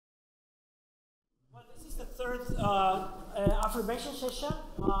third affirmation session.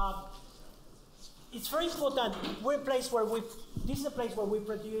 It's very important. We're a place where this is a place where we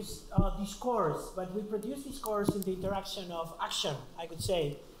produce discourse, but we produce discourse in the interaction of action, I could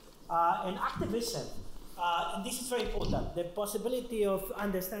say, and activism. And this is very important. The possibility of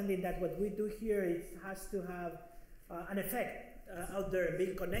understanding that what we do here has to have an effect out there,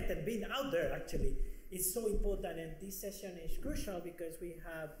 being connected, being out there actually, is so important. And this session is crucial because we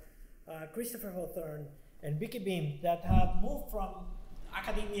have Christopher Hawthorne and Vicki Beam that have moved from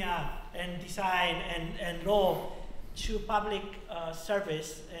academia and design and law to public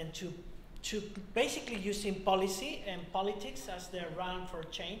service and to basically using policy and politics as their ground for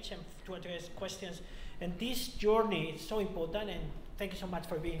change and to address questions. And this journey is so important, and thank you so much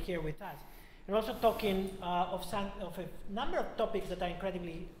for being here with us. And also talking of a number of topics that are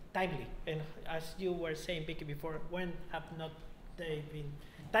incredibly timely. And as you were saying, Vicki, before, when have not they been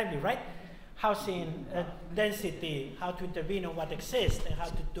timely, right? Housing density, how to intervene on what exists, and how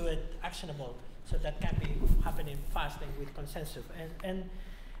to do it actionable, so that can be happening fast and with consensus. And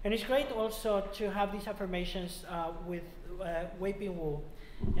it's great also to have these affirmations with Wei-Ping Wu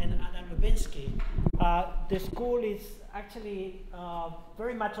and Adam Lubinsky. The school is actually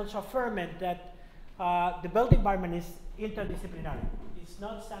very much also affirming that the built environment is interdisciplinary. It's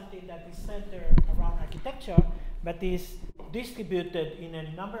not something that is centered around architecture, but is distributed in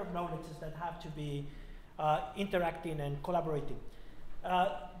a number of knowledges that have to be interacting and collaborating.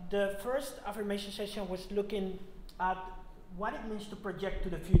 The first affirmation session was looking at what it means to project to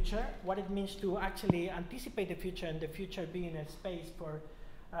the future, what it means to actually anticipate the future, and the future being a space for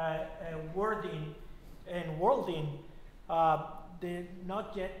wording and worlding the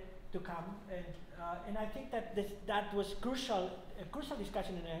not yet to come. And I think that that was crucial, a crucial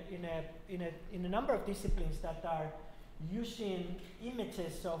discussion in a number of disciplines that are using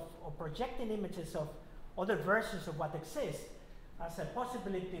images of, or projecting images of other versions of what exists as a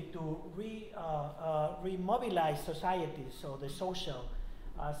possibility to remobilize societies, so the social,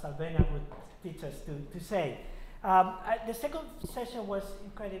 as Albena would teach us to say. The second session was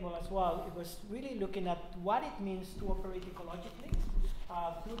incredible as well. It was really looking at what it means to operate ecologically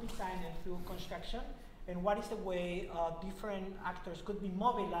through design and through construction, and what is the way different actors could be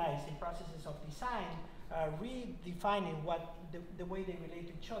mobilized in processes of design, redefining what the way they relate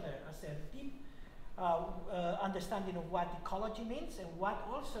to each other as a deep understanding of what ecology means, and what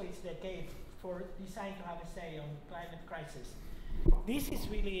also is the case for design to have a say on climate crisis. This is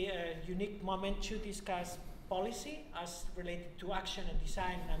really a unique moment to discuss policy as related to action and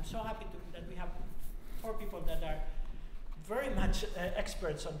design. I'm so happy that we have 4 people that are very much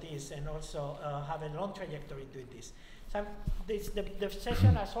experts on this, and also have a long trajectory doing this. So the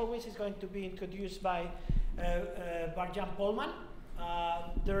session, as always, is going to be introduced by Barjan Polman.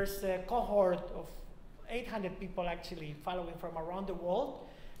 There's a cohort of 800 people actually following from around the world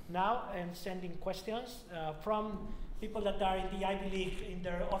now, and sending questions from people that are in the Ivy League in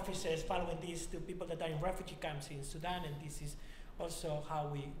their offices following this, to people that are in refugee camps in Sudan. And this is also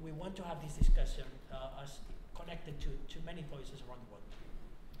how we want to have this discussion as connected to many voices around the world.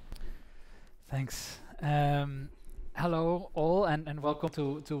 Thanks. Hello all, and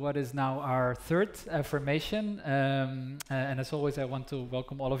welcome to what is now our third affirmation. And as always, I want to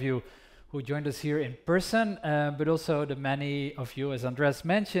welcome all of you who joined us here in person, but also the many of you, as Andres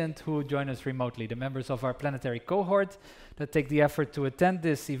mentioned, who join us remotely, the members of our planetary cohort that take the effort to attend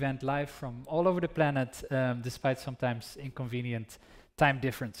this event live from all over the planet, despite sometimes inconvenient time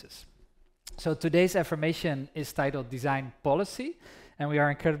differences. So today's affirmation is titled Design Policy, and we are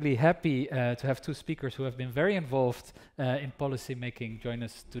incredibly happy to have 2 speakers who have been very involved in policy making join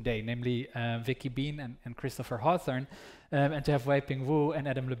us today, namely Vicki Beam and Christopher Hawthorne, and to have Wei-Ping Wu and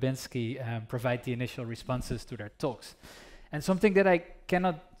Adam Lubinsky provide the initial responses to their talks. And something that I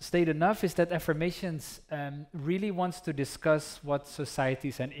cannot state enough is that Affirmations really wants to discuss what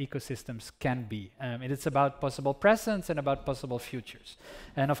societies and ecosystems can be. And it's about possible presents and about possible futures.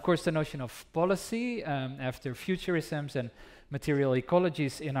 And of course, the notion of policy after futurisms and material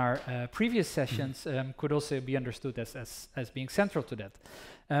ecologies in our previous sessions could also be understood as being central to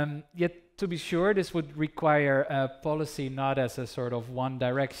that. Yet, to be sure, this would require policy not as a sort of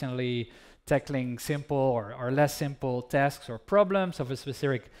one-directionally tackling simple or less simple tasks or problems of a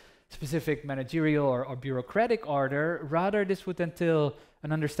specific managerial or bureaucratic order. Rather, this would entail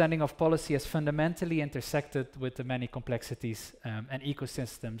an understanding of policy as fundamentally intersected with the many complexities and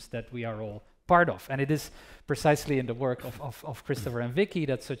ecosystems that we are all part of. And it is precisely in the work of Christopher and Vicki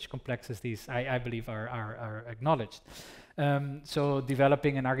that such complexities, I believe, are acknowledged. So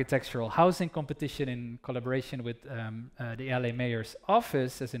developing an architectural housing competition in collaboration with the LA Mayor's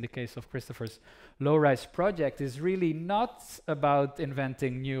office, as in the case of Christopher's low-rise project, is really not about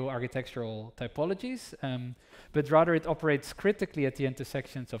inventing new architectural typologies, but rather it operates critically at the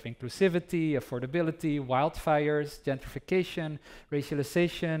intersections of inclusivity, affordability, wildfires, gentrification,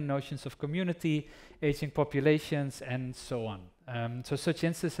 racialization, notions of community, aging populations, and so on. So such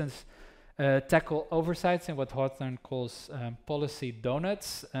instances tackle oversights in what Hawthorne calls policy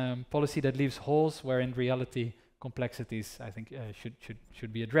donuts, policy that leaves holes where in reality complexities, I think,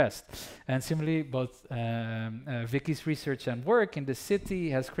 should be addressed. And similarly, both Vicki's research and work in the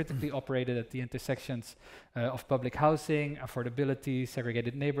city has critically operated at the intersections of public housing, affordability,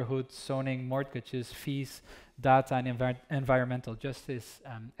 segregated neighborhoods, zoning, mortgages, fees, data, and environmental justice,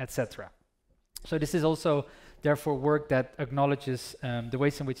 etc. So this is also, therefore, work that acknowledges the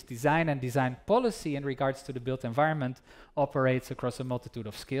ways in which design and design policy in regards to the built environment operates across a multitude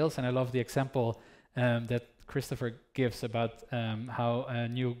of scales. And I love the example that Christopher gives about how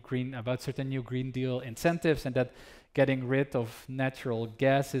about certain new Green Deal incentives, and that getting rid of natural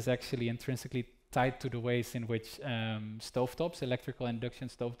gas is actually intrinsically tied to the ways in which stovetops, electrical induction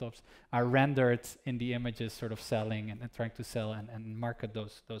stovetops, are rendered in the images, sort of selling and trying to sell and market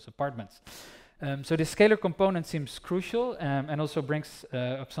those apartments. So the scalar component seems crucial, and also brings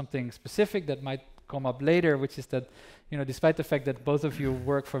up something specific that might come up later, which is that, despite the fact that both of you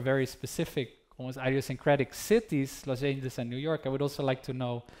work for very specific, almost idiosyncratic cities, Los Angeles and New York, I would also like to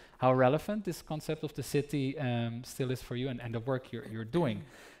know how relevant this concept of the city still is for you and the work you're doing.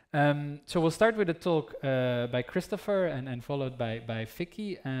 So we'll start with a talk by Christopher and followed by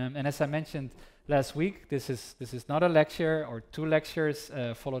Vicki. And as I mentioned last week, this is not a lecture or two lectures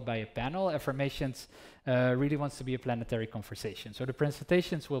followed by a panel. Affirmations really wants to be a planetary conversation. So the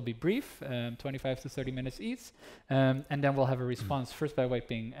presentations will be brief, 25 to 30 minutes each, and then we'll have a response first by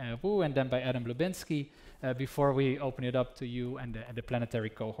Wei-Ping Wu and then by Adam Lubinsky before we open it up to you and the planetary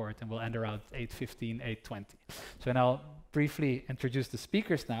cohort, and we'll end around 8:15, 8:20. So now briefly introduce the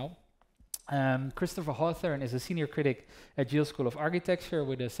speakers now. Christopher Hawthorne is a senior critic at Yale School of Architecture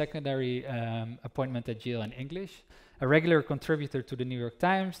with a secondary appointment at Yale in English, a regular contributor to the New York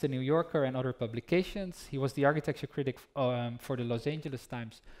Times, the New Yorker, and other publications. He was the architecture critic for the Los Angeles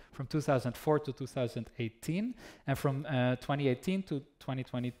Times from 2004 to 2018, and from 2018 to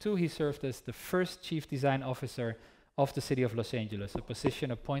 2022, he served as the first chief design officer of the city of Los Angeles, a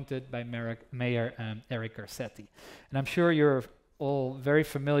position appointed by Mayor Eric Garcetti. And I'm sure you're all very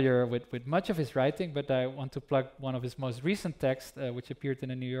familiar with much of his writing, but I want to plug one of his most recent texts, which appeared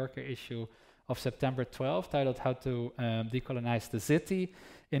in a New Yorker issue of September 12, titled How to Decolonize the City,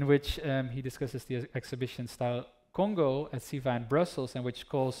 in which he discusses the exhibition style Congo at CIVA in Brussels, and which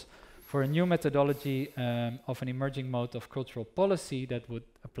calls for a new methodology of an emerging mode of cultural policy that would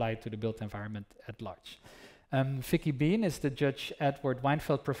apply to the built environment at large. Vicki Bean is the Judge Edward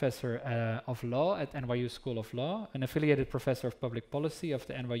Weinfeld Professor of Law at NYU School of Law, an affiliated professor of public policy of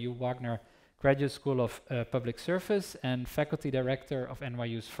the NYU Wagner Graduate School of Public Service, and faculty director of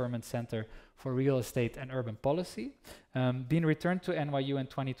NYU's Furman Center for Real Estate and Urban Policy. Bean returned to NYU in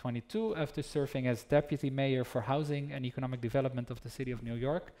 2022 after serving as deputy mayor for housing and economic development of the city of New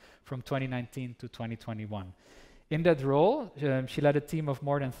York from 2019 to 2021. In that role, she led a team of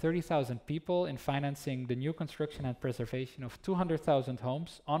more than 30,000 people in financing the new construction and preservation of 200,000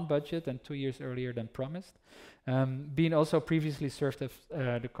 homes on budget and 2 years earlier than promised. Bean also previously served as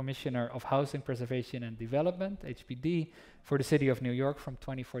the Commissioner of Housing Preservation and Development, HPD, for the City of New York from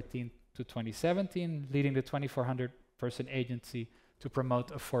 2014 to 2017, leading the 2,400-person agency to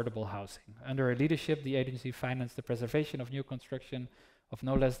promote affordable housing. Under her leadership, the agency financed the preservation of new construction of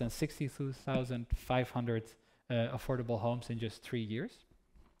no less than 62,500 affordable homes in just 3 years.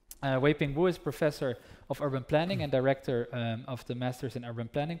 Wei-Ping Wu is professor of urban planning and director of the Masters in Urban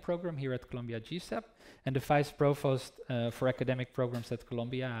Planning program here at Columbia GSAPP, and the vice provost for academic programs at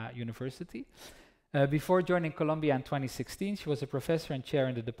Columbia University. Before joining Columbia in 2016, she was a professor and chair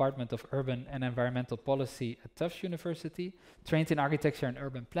in the Department of Urban and Environmental Policy at Tufts University. Trained in architecture and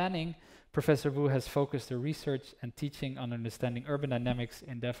urban planning, Professor Wu has focused her research and teaching on understanding urban dynamics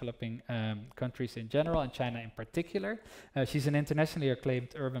in developing countries in general and China in particular. She's an internationally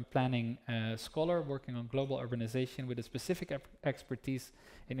acclaimed urban planning scholar working on global urbanization with a specific expertise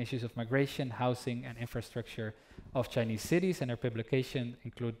in issues of migration, housing, and infrastructure of Chinese cities. And her publication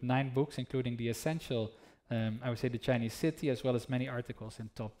include 9 books, including The Essential, I would say, The Chinese City, as well as many articles in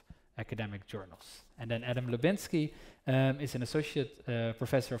top academic journals. And then Adam Lubinsky is an associate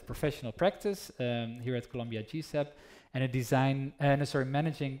professor of professional practice here at Columbia GSAPP, and a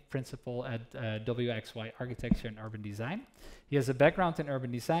managing principal at WXY Architecture and Urban Design. He has a background in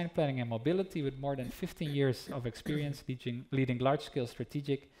urban design, planning and mobility with more than 15 years of experience leading large-scale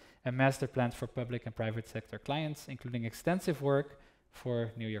strategic and master plans for public and private sector clients, including extensive work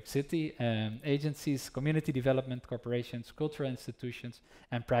for New York City agencies, community development corporations, cultural institutions,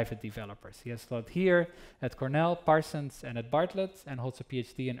 and private developers. He has taught here at Cornell, Parsons, and at Bartlett, and holds a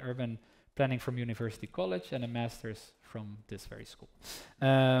PhD in urban planning from University College and a master's from this very school.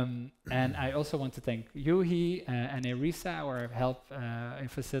 And I also want to thank Yuhi and Erisa, our help in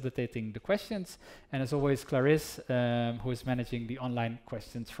facilitating the questions, and as always, Clarisse, who is managing the online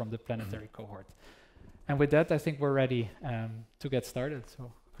questions from the planetary cohort. And with that, I think we're ready to get started.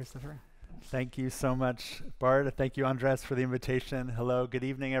 So, Christopher. Thank you so much, Bart. Thank you, Andres, for the invitation. Hello, good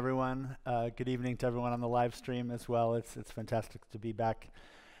evening, everyone. Good evening to everyone on the live stream as well. It's fantastic to be back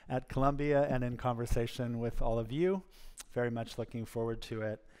at Columbia and in conversation with all of you. Very much looking forward to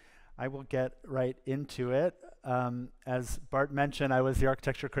it. I will get right into it. As Bart mentioned, I was the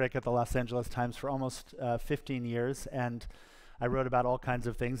architecture critic at the Los Angeles Times for almost 15 years, and I wrote about all kinds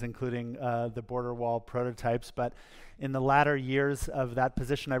of things, including the border wall prototypes. But in the latter years of that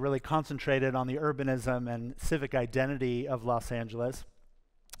position, I really concentrated on the urbanism and civic identity of Los Angeles.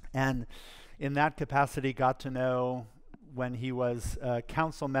 And in that capacity, got to know, when he was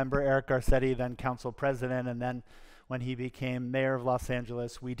council member, Eric Garcetti, then council president, and then when he became mayor of Los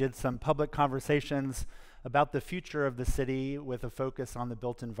Angeles, we did some public conversations about the future of the city with a focus on the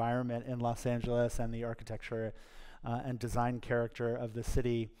built environment in Los Angeles and the architecture and design character of the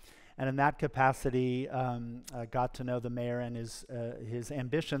city. And in that capacity, got to know the mayor and his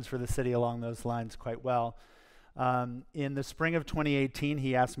ambitions for the city along those lines quite well. In the spring of 2018,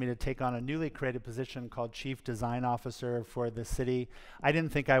 he asked me to take on a newly created position called Chief Design Officer for the city. I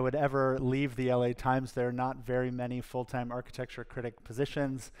didn't think I would ever leave the LA Times. There are not very many full-time architecture critic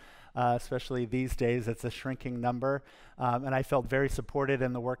positions, especially these days. It's a shrinking number. And I felt very supported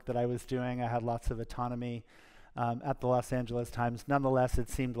in the work that I was doing. I had lots of autonomy at the Los Angeles Times. Nonetheless, it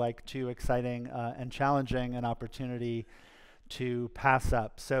seemed like too exciting and challenging an opportunity to pass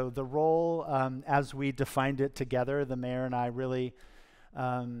up. So the role, as we defined it together, the mayor and I really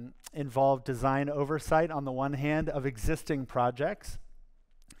involved design oversight on the one hand of existing projects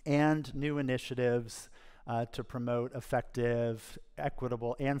and new initiatives to promote effective,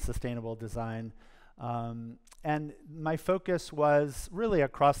 equitable, and sustainable design. And my focus was really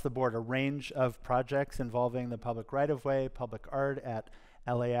across the board, a range of projects involving the public right-of-way, public art at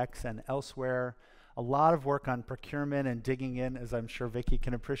LAX and elsewhere. A lot of work on procurement and digging in, as I'm sure Vicki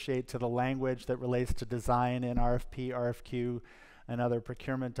can appreciate, to the language that relates to design in RFP, RFQ, and other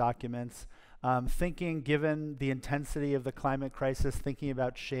procurement documents. Thinking, given the intensity of the climate crisis, thinking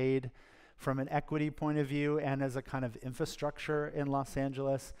about shade from an equity point of view and as a kind of infrastructure in Los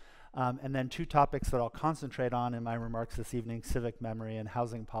Angeles. And then two topics that I'll concentrate on in my remarks this evening: civic memory and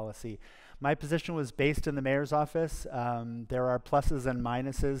housing policy. My position was based in the mayor's office. There are pluses and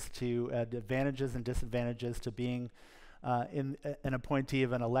minuses to advantages and disadvantages to being an appointee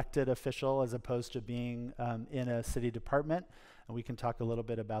of an elected official as opposed to being in a city department. And we can talk a little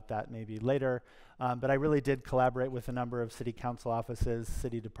bit about that maybe later. But I really did collaborate with a number of city council offices,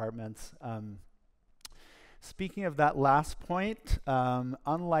 city departments. Speaking of that last point,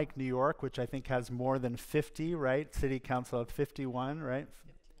 unlike New York, which I think has more than 50, right? City council at 51, right?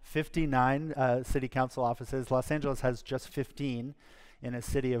 59 city council offices. Los Angeles has just 15 in a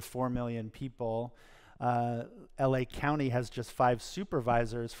city of 4 million people. LA County has just 5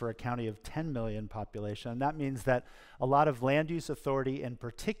 supervisors for a county of 10 million population. That means that a lot of land use authority in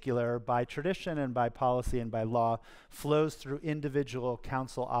particular, by tradition and by policy and by law, flows through individual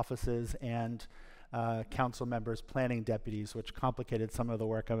council offices and council members, planning deputies, which complicated some of the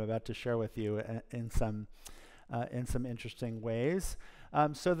work I'm about to share with you in some interesting ways.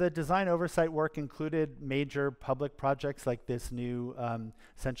 So the design oversight work included major public projects like this new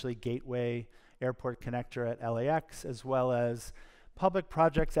essentially gateway airport connector at LAX, as well as public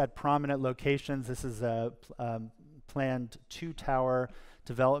projects at prominent locations. This is a planned 2-tower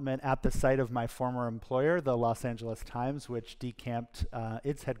development at the site of my former employer, the Los Angeles Times, which decamped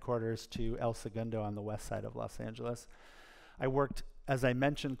its headquarters to El Segundo on the west side of Los Angeles. I worked, as I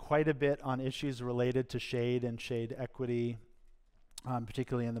mentioned, quite a bit on issues related to shade and shade equity,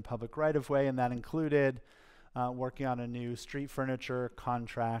 particularly in the public right-of-way, and that included working on a new street furniture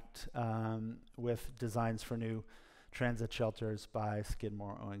contract with designs for new transit shelters by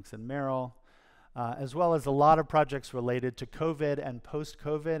Skidmore, Owings & Merrill. as well as a lot of projects related to COVID and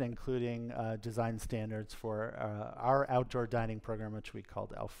post-COVID, including design standards for our outdoor dining program, which we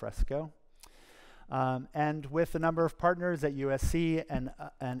called Alfresco. And with a number of partners at USC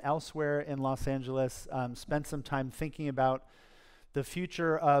and elsewhere in Los Angeles, spent some time thinking about the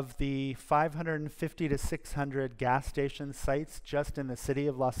future of the 550 to 600 gas station sites just in the city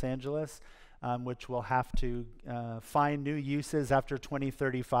of Los Angeles, which will have to find new uses after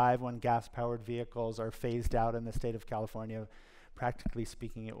 2035 when gas-powered vehicles are phased out in the state of California. Practically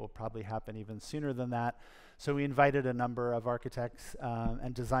speaking, it will probably happen even sooner than that. So we invited a number of architects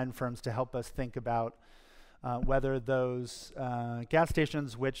and design firms to help us think about whether those gas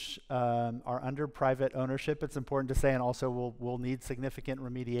stations, which are under private ownership, it's important to say, and also will need significant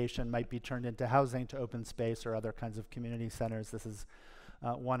remediation, might be turned into housing, to open space, or other kinds of community centers. This is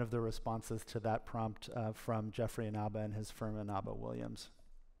one of the responses to that prompt from Jeffrey Inaba and his firm Inaba Williams.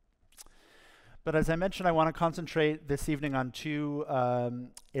 But as I mentioned, I want to concentrate this evening on two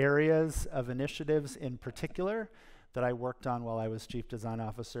areas of initiatives in particular that I worked on while I was Chief Design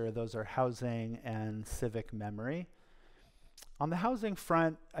Officer. Those are housing and civic memory. On the housing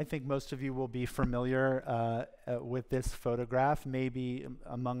front, I think most of you will be familiar with this photograph, maybe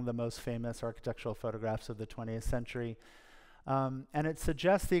among the most famous architectural photographs of the 20th century. And it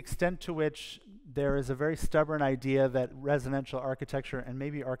suggests the extent to which there is a very stubborn idea that residential architecture, and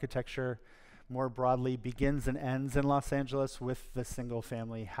maybe architecture more broadly, begins and ends in Los Angeles with the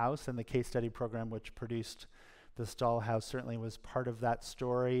single-family house. And the case study program which produced the Stahl House certainly was part of that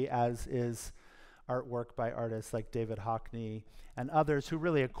story, as is artwork by artists like David Hockney and others who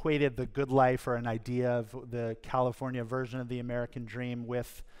really equated the good life, or an idea of the California version of the American dream,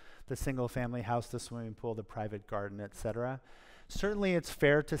 with the single-family house, the swimming pool, the private garden, etc. Certainly it's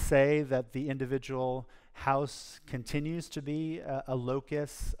fair to say that the individual house continues to be a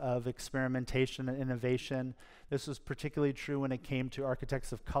locus of experimentation and innovation. This was particularly true when it came to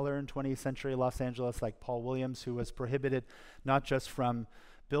architects of color in 20th century Los Angeles, like Paul Williams, who was prohibited not just from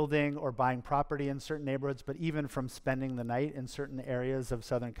building or buying property in certain neighborhoods, but even from spending the night in certain areas of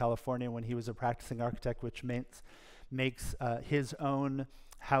Southern California when he was a practicing architect, which makes his own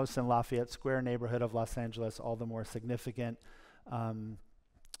house in Lafayette Square neighborhood of Los Angeles all the more significant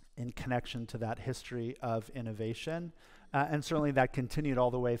in connection to that history of innovation. And certainly that continued all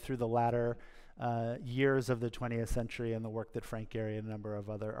the way through the latter years of the 20th century, and the work that Frank Gehry and a number of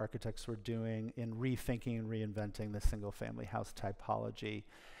other architects were doing in rethinking and reinventing the single-family house typology.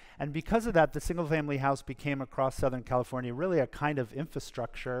 And because of that, the single-family house became, across Southern California, really a kind of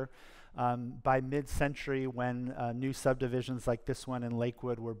infrastructure. By mid-century, when new subdivisions like this one in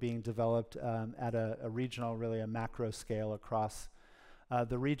Lakewood were being developed at a regional, really a macro scale across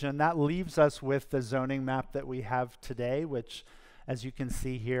the region. That leaves us with the zoning map that we have today, which, as you can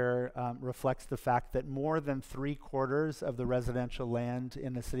see here, reflects the fact that more than 3/4 of the residential land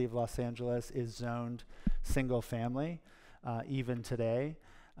in the city of Los Angeles is zoned single family, even today,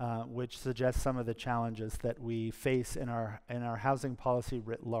 which suggests some of the challenges that we face in our housing policy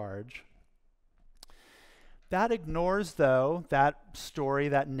writ large. That ignores, though, that story,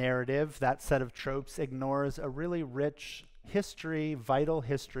 that narrative, that set of tropes ignores a really rich history, vital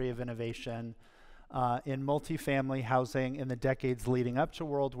history of innovation in multifamily housing in the decades leading up to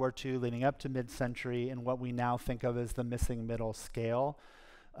World War II, leading up to mid-century, in what we now think of as the missing middle scale.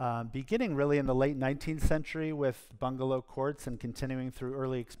 Beginning really in the late 19th century with bungalow courts, and continuing through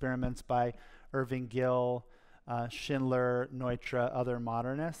early experiments by Irving Gill, Schindler, Neutra, other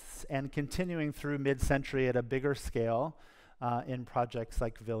modernists, and continuing through mid-century at a bigger scale in projects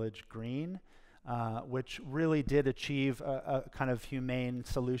like Village Green, which really did achieve a kind of humane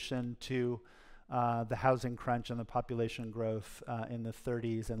solution to the housing crunch and the population growth in the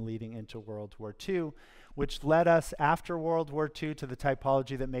 30s and leading into World War II, which led us after World War II to the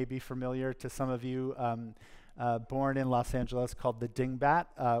typology that may be familiar to some of you born in Los Angeles, called the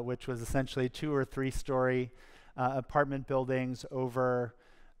dingbat, which was essentially 2- or 3-story apartment buildings over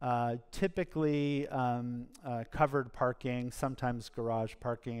typically covered parking, sometimes garage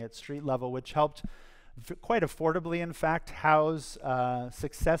parking at street level, which helped quite affordably, in fact, house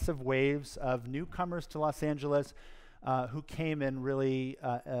successive waves of newcomers to Los Angeles who came in really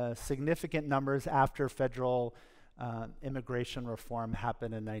significant numbers after federal immigration reform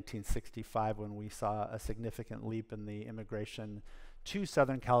happened in 1965, when we saw a significant leap in the immigration to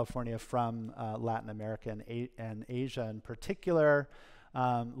Southern California from Latin America and Asia in particular,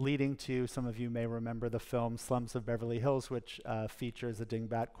 leading to, some of you may remember the film Slums of Beverly Hills, which features a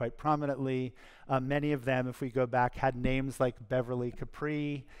dingbat quite prominently. Many of them, if we go back, had names like Beverly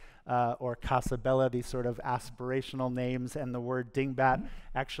Capri, or Casa Bella, these sort of aspirational names, and the word dingbat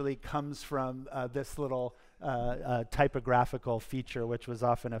actually comes from this little typographical feature, which was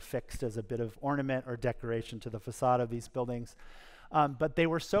often affixed as a bit of ornament or decoration to the facade of these buildings. But they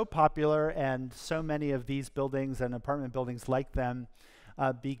were so popular, and so many of these buildings and apartment buildings like them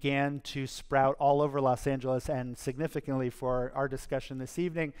began to sprout all over Los Angeles, and significantly for our discussion this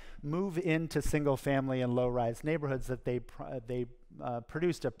evening, move into single-family and low-rise neighborhoods that they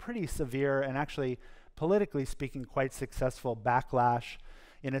produced a pretty severe and actually, politically speaking, quite successful backlash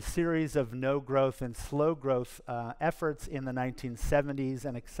in a series of no-growth and slow-growth efforts in the 1970s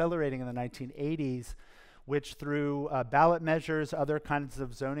and accelerating in the 1980s, which through ballot measures, other kinds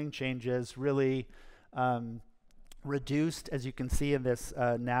of zoning changes, really reduced, as you can see in this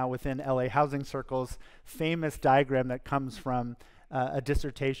now within LA housing circles, famous diagram that comes from a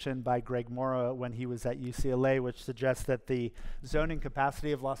dissertation by Greg Morrow when he was at UCLA, which suggests that the zoning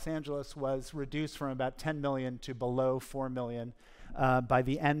capacity of Los Angeles was reduced from about 10 million to below 4 million by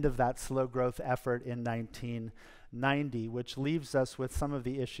the end of that slow growth effort in 1990, which leaves us with some of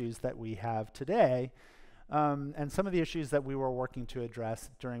the issues that we have today, and some of the issues that we were working to address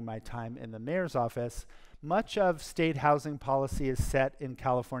during my time in the mayor's office. Much of state housing policy is set in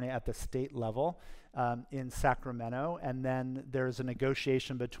California at the state level in Sacramento, and then there's a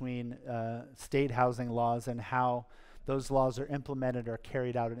negotiation between state housing laws and how those laws are implemented or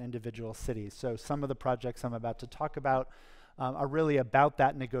carried out in individual cities. So some of the projects I'm about to talk about are really about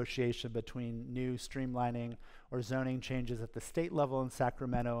that negotiation between new streamlining or zoning changes at the state level in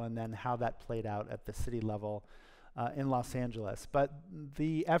Sacramento, and then how that played out at the city level in Los Angeles. But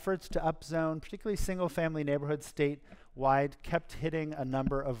the efforts to upzone, particularly single-family neighborhoods statewide, kept hitting a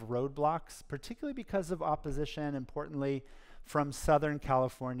number of roadblocks, particularly because of opposition, importantly, from Southern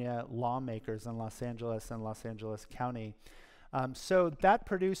California lawmakers in Los Angeles and Los Angeles County. So that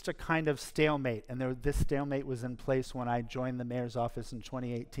produced a kind of stalemate, and this stalemate was in place when I joined the mayor's office in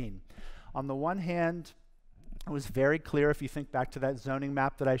 2018. On the one hand, it was very clear, if you think back to that zoning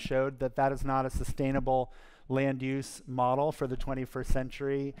map that I showed, that that is not a sustainable land use model for the 21st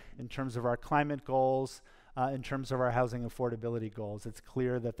century in terms of our climate goals, in terms of our housing affordability goals. It's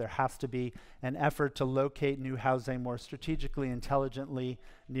clear that there has to be an effort to locate new housing more strategically, intelligently,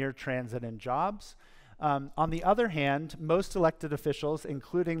 near transit and jobs. On the other hand, most elected officials,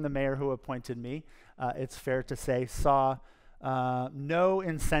 including the mayor who appointed me, it's fair to say, saw no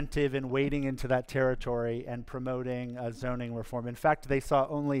incentive in wading into that territory and promoting zoning reform. In fact, they saw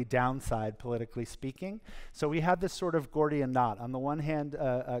only downside, politically speaking. So we had this sort of Gordian knot. On the one hand,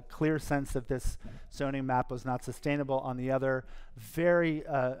 a clear sense that this zoning map was not sustainable. On the other, very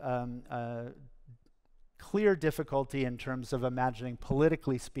clear difficulty in terms of imagining,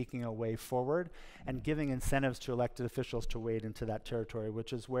 politically speaking, a way forward and giving incentives to elected officials to wade into that territory,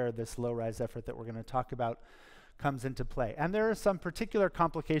 which is where this low-rise effort that we're going to talk about comes into play. And there are some particular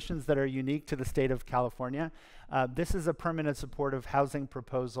complications that are unique to the state of California. This is a permanent supportive housing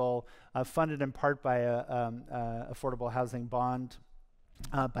proposal funded in part by a affordable housing bond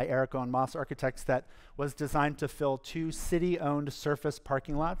by Erico and Moss Architects that was designed to fill 2 city-owned surface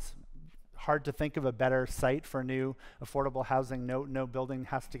parking lots. Hard to think of a better site for new affordable housing. No building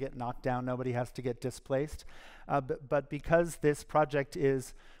has to get knocked down. Nobody has to get displaced. But because this project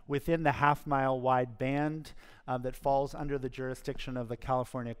is within the half-mile wide band that falls under the jurisdiction of the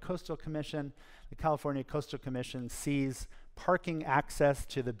California Coastal Commission, the California Coastal Commission sees parking access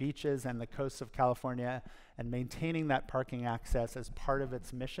to the beaches and the coasts of California and maintaining that parking access as part of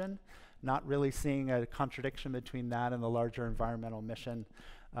its mission, not really seeing a contradiction between that and the larger environmental mission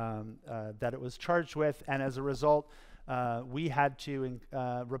that it was charged with. And as a result, we had to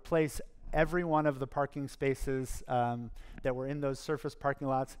replace every one of the parking spaces that were in those surface parking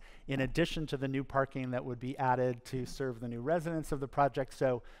lots, in addition to the new parking that would be added to serve the new residents of the project.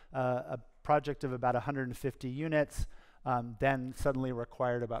 So a project of about 150 units then suddenly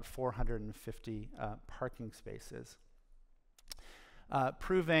required about 450 parking spaces.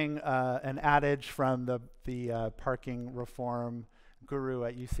 Proving an adage from the parking reform guru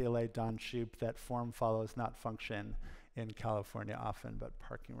at UCLA, Don Shoup, that form follows not function in California often, but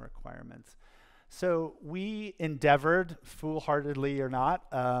parking requirements. So we endeavored, foolishly or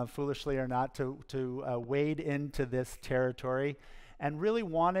not, to wade into this territory and really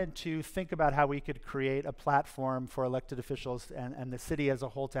wanted to think about how we could create a platform for elected officials and the city as a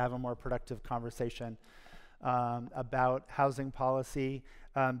whole to have a more productive conversation about housing policy.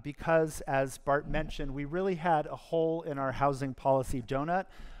 Because, as Bart mentioned, we really had a hole in our housing policy donut.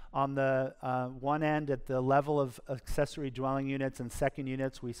 On the one end, at the level of accessory dwelling units and second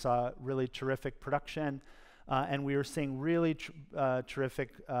units, we saw really terrific production And we were seeing really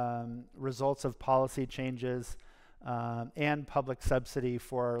terrific results of policy changes and public subsidy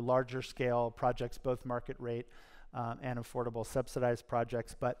for larger scale projects, both market rate and affordable subsidized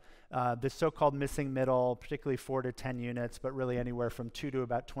projects. But the so-called missing middle, particularly 4 to 10 units, but really anywhere from 2 to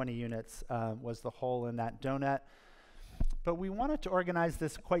about 20 units was the hole in that donut. But we wanted to organize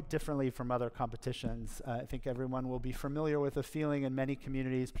this quite differently from other competitions. I think everyone will be familiar with the feeling in many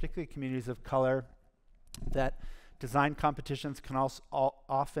communities, particularly communities of color, that design competitions can also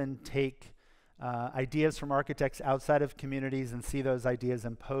often take ideas from architects outside of communities and see those ideas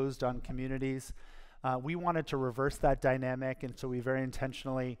imposed on communities. We wanted to reverse that dynamic, and so we very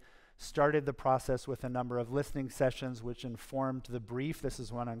intentionally started the process with a number of listening sessions which informed the brief. This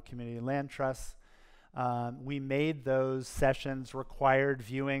is one on community land trusts. We made those sessions required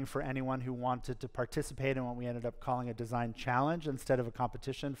viewing for anyone who wanted to participate in what we ended up calling a design challenge instead of a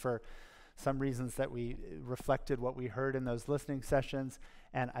competition, for some reasons that we reflected what we heard in those listening sessions.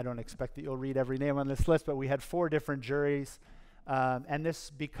 And I don't expect that you'll read every name on this list, but we had 4 different juries. And this,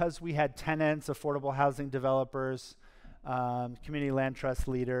 because we had tenants, affordable housing developers, community land trust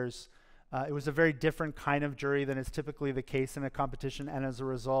leaders, it was a very different kind of jury than is typically the case in a competition. And as a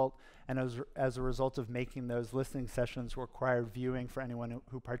result, of making those listening sessions required viewing for anyone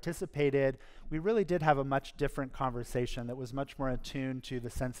who participated, we really did have a much different conversation that was much more attuned to the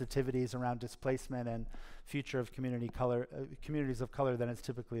sensitivities around displacement and future of communities of color than is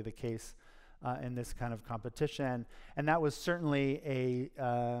typically the case in this kind of competition. And that was certainly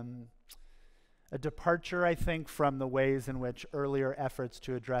a departure, I think, from the ways in which earlier efforts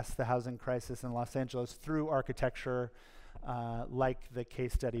to address the housing crisis in Los Angeles through architecture, like the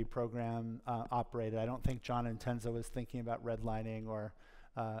case study program, operated. I don't think John Intenza was thinking about redlining or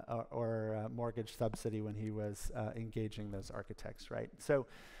mortgage subsidy when he was engaging those architects, right? So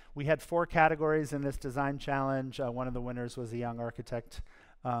we had 4 categories in this design challenge. One of the winners was a young architect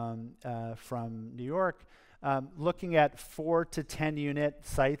from New York. Looking at 4 to 10 unit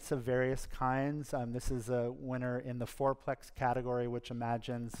sites of various kinds. This is a winner in the 4-plex category, which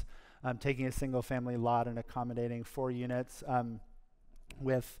imagines taking a single family lot and accommodating 4 units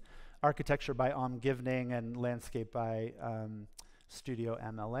with architecture by Givning and landscape by Studio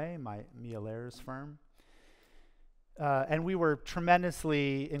MLA, Mia Lair's firm. And we were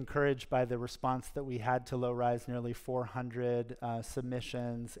tremendously encouraged by the response that we had to Low Rise, nearly 400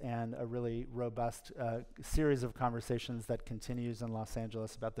 submissions and a really robust series of conversations that continues in Los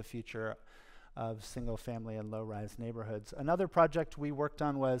Angeles about the future of single family and low rise neighborhoods. Another project we worked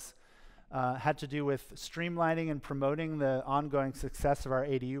on was had to do with streamlining and promoting the ongoing success of our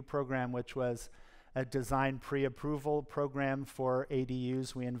ADU program, which was a design pre-approval program for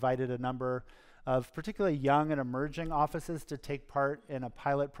ADUs. We invited a number of particularly young and emerging offices to take part in a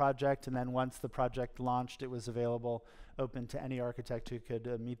pilot project, and then once the project launched, it was available, open to any architect who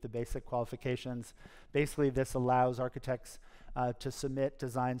could meet the basic qualifications. Basically, this allows architects to submit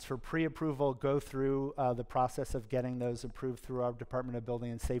designs for pre-approval, go through the process of getting those approved through our Department of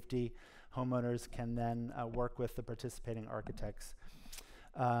Building and Safety. Homeowners can then work with the participating architects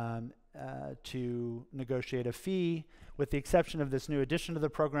to negotiate a fee, with the exception of this new addition to the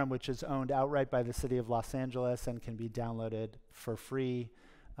program, which is owned outright by the City of Los Angeles and can be downloaded for free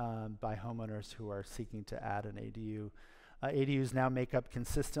by homeowners who are seeking to add an ADU. ADUs now make up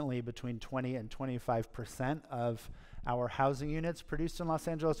consistently between 20 and 25% of our housing units produced in Los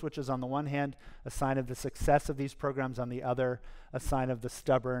Angeles, which is on the one hand a sign of the success of these programs, on the other a sign of the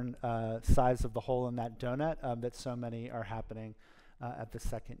stubborn size of the hole in that donut that so many are happening at the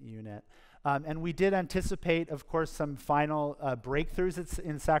second unit. And we did anticipate, of course, some final breakthroughs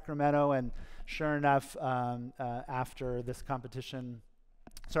in Sacramento, and sure enough, after this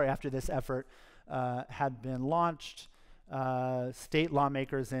effort had been launched, state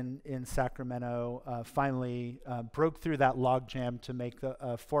lawmakers in Sacramento finally broke through that logjam to make the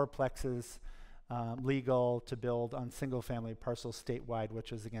 4-plexes legal to build on single-family parcels statewide,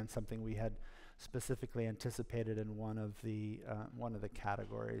 which is again something we had specifically anticipated in one of the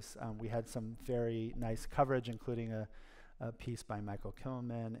categories. We had some very nice coverage, including a piece by Michael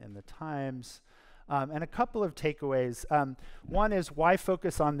Kimmelman in the Times, and a couple of takeaways. One is, why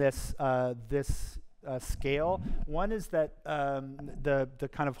focus on this scale? One is that the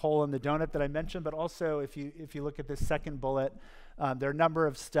kind of hole in the donut that I mentioned, but also if you look at this second bullet, there are a number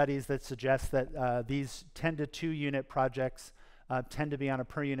of studies that suggest that these 10 to 2 unit projects tend to be on a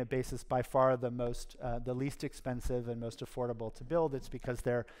per unit basis by far the least expensive and most affordable to build. It's because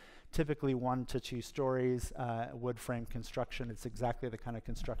they're typically 1 to 2 stories, wood frame construction. It's exactly the kind of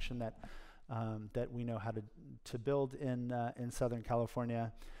construction that we know how to build in Southern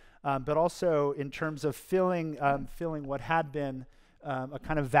California. but also in terms of filling what had been a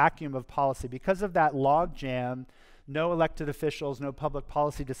kind of vacuum of policy. Because of that log jam, no elected officials, no public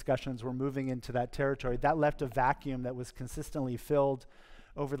policy discussions were moving into that territory. That left a vacuum that was consistently filled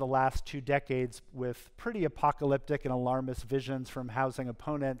over the last 2 decades with pretty apocalyptic and alarmist visions from housing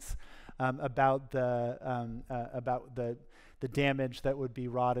opponents about the damage that would be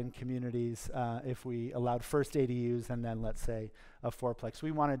wrought in communities if we allowed first ADUs and then, let's say, a fourplex.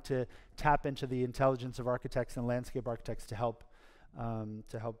 We wanted to tap into the intelligence of architects and landscape architects to help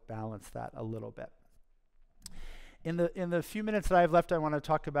balance that a little bit. In the few minutes that I have left, I want to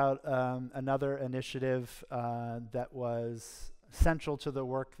talk about another initiative that was central to the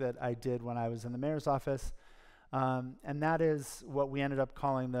work that I did when I was in the mayor's office, and that is what we ended up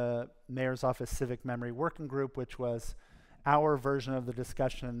calling the Mayor's Office Civic Memory Working Group, which was our version of the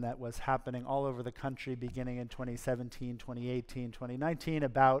discussion that was happening all over the country beginning in 2017, 2018, 2019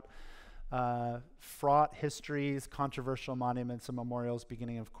 about fraught histories, controversial monuments and memorials,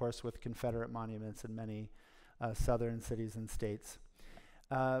 beginning, of course, with Confederate monuments in many southern cities and states.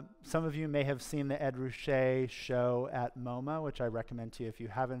 Some of you may have seen the Ed Ruscha show at MoMA, which I recommend to you if you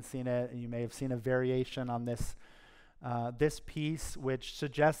haven't seen it. And you may have seen a variation on this piece, which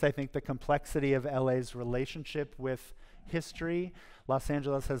suggests, I think, the complexity of LA's relationship with history. Los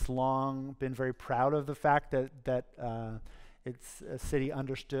Angeles has long been very proud of the fact that it's a city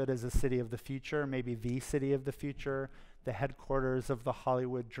understood as a city of the future, maybe the city of the future, the headquarters of the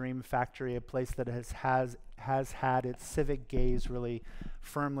Hollywood dream factory, a place that has had its civic gaze really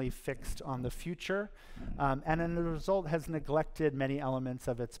firmly fixed on the future, and as a result has neglected many elements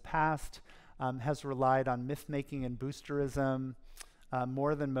of its past, has relied on myth-making and boosterism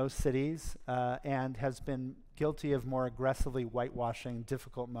more than most cities, and has been guilty of more aggressively whitewashing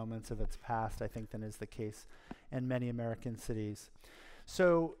difficult moments of its past, I think, than is the case in many American cities.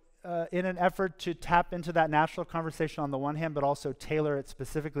 So in an effort to tap into that national conversation on the one hand, but also tailor it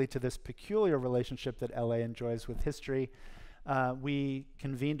specifically to this peculiar relationship that LA enjoys with history, we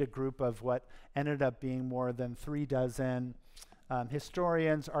convened a group of what ended up being more than 36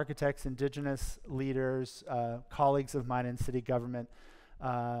 historians, architects, indigenous leaders, colleagues of mine in city government,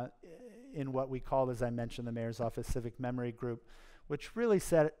 in what we called, as I mentioned, the Mayor's Office Civic Memory Group, which really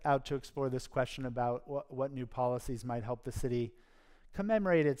set out to explore this question about what new policies might help the city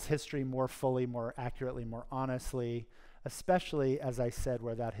commemorate its history more fully, more accurately, more honestly, especially, as I said,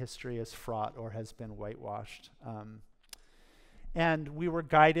 where that history is fraught or has been whitewashed. And we were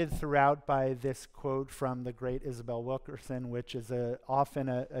guided throughout by this quote from the great Isabel Wilkerson, which is often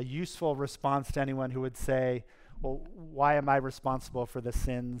a useful response to anyone who would say, well, why am I responsible for the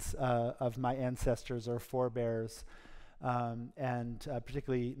sins of my ancestors or forebears? And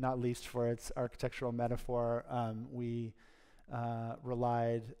particularly, not least for its architectural metaphor, we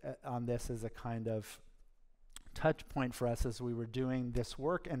relied on this as a kind of touch point for us as we were doing this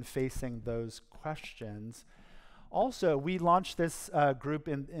work and facing those questions. Also, we launched this group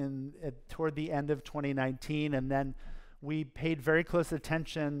toward the end of 2019, and then we paid very close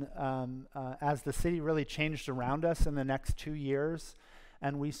attention as the city really changed around us in the next 2 years,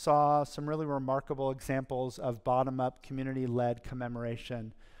 and we saw some really remarkable examples of bottom-up, community-led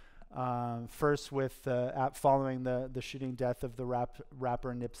commemoration. First with following the shooting death of the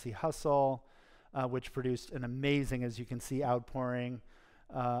rapper Nipsey Hussle, which produced an amazing, as you can see, outpouring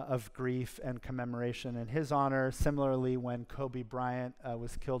of grief and commemoration in his honor. Similarly, when Kobe Bryant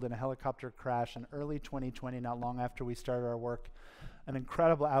was killed in a helicopter crash in early 2020, not long after we started our work, an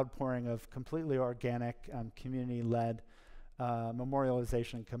incredible outpouring of completely organic, community-led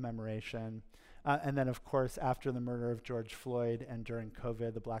memorialization and commemoration. And then, of course, after the murder of George Floyd and during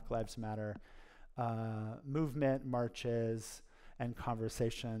COVID, the Black Lives Matter movement, marches, and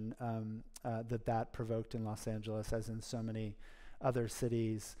conversation that provoked in Los Angeles, as in so many other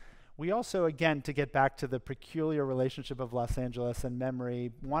cities. We also, again, to get back to the peculiar relationship of Los Angeles and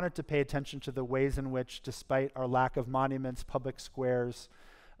memory, wanted to pay attention to the ways in which, despite our lack of monuments, public squares,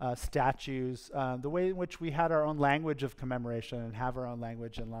 statues, the way in which we had our own language of commemoration and have our own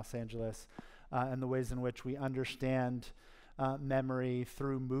language in Los Angeles, and the ways in which we understand memory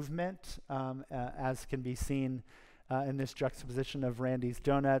through movement, as can be seen in this juxtaposition of Randy's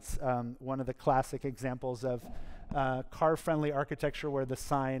Donuts, one of the classic examples of car-friendly architecture where the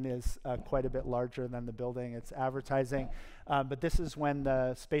sign is quite a bit larger than the building it's advertising. But this is when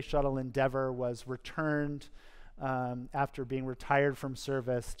the Space Shuttle Endeavour was returned after being retired from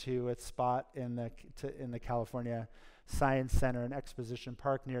service to its spot in the California Science Center and Exposition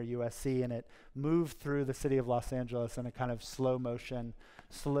Park near USC, and it moved through the city of Los Angeles in a kind of slow motion,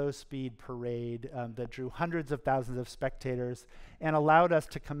 slow speed parade that drew hundreds of thousands of spectators and allowed us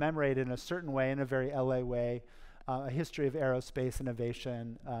to commemorate in a certain way, in a very LA way, a history of aerospace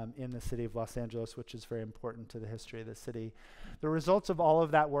innovation in the city of Los Angeles, which is very important to the history of the city. The results of all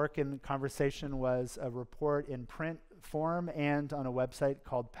of that work and conversation was a report in print form and on a website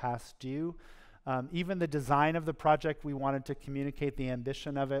called Past Due. Even the design of the project, we wanted to communicate the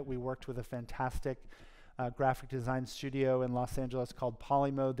ambition of it. We worked with a fantastic graphic design studio in Los Angeles called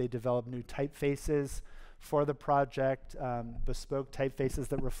Polymode. They developed new typefaces for the project, bespoke typefaces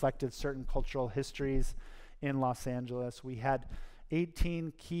that reflected certain cultural histories in Los Angeles. We had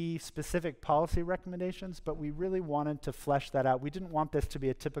 18 key specific policy recommendations, but we really wanted to flesh that out. We didn't want this to be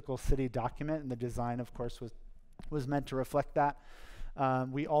a typical city document, and the design, of course, was meant to reflect that.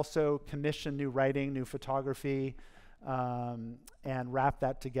 We also commissioned new writing, new photography, and wrapped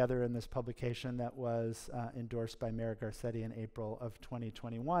that together in this publication that was endorsed by Mayor Garcetti in April of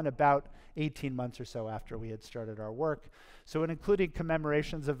 2021, about 18 months or so after we had started our work. So it included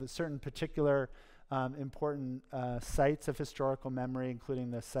commemorations of certain particular important sites of historical memory,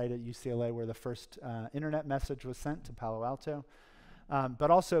 including the site at UCLA where the first internet message was sent to Palo Alto, but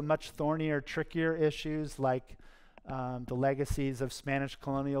also much thornier, trickier issues like the legacies of Spanish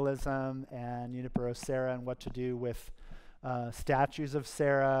colonialism and Junipero Serra and what to do with statues of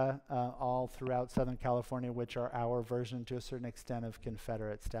Serra all throughout Southern California, which are our version to a certain extent of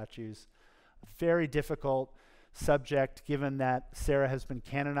Confederate statues. Very difficult subject, given that Serra has been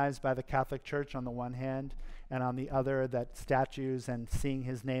canonized by the Catholic Church on the one hand, and on the other that statues and seeing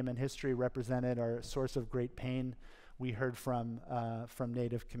his name and history represented are a source of great pain. We heard from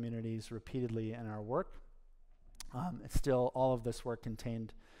Native communities repeatedly in our work. Still, all of this work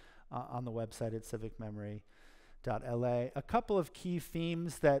contained on the website at civicmemory.la. A couple of key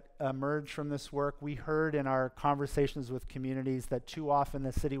themes that emerged from this work. We heard in our conversations with communities that too often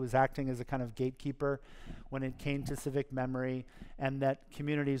the city was acting as a kind of gatekeeper when it came to civic memory, and that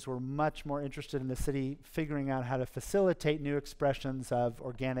communities were much more interested in the city figuring out how to facilitate new expressions of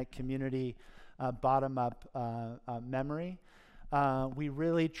organic community, bottom-up memory. We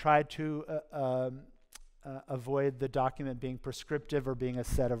really tried to avoid the document being prescriptive or being a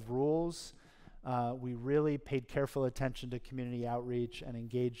set of rules. We really paid careful attention to community outreach and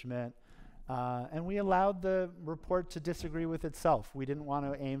engagement, and we allowed the report to disagree with itself. We didn't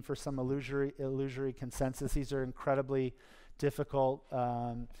want to aim for some illusory consensus. These are incredibly difficult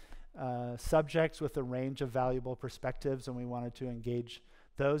subjects with a range of valuable perspectives, and we wanted to engage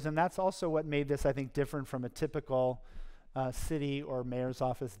those. And that's also what made this, I think, different from a typical city or mayor's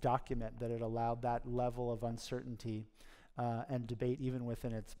office document, that it allowed that level of uncertainty and debate even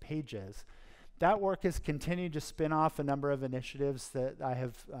within its pages. That work has continued to spin off a number of initiatives that I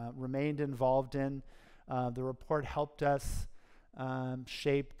have remained involved in. The report helped us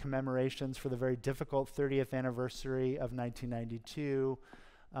shape commemorations for the very difficult 30th anniversary of 1992,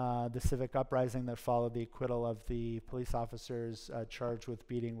 the civic uprising that followed the acquittal of the police officers charged with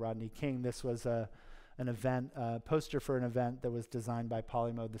beating Rodney King. This was an event, poster for an event that was designed by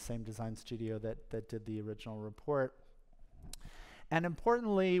Polymode, the same design studio that did the original report. And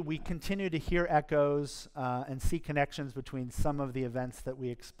importantly, we continue to hear echoes and see connections between some of the events that we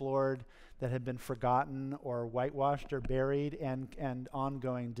explored that had been forgotten or whitewashed or buried, and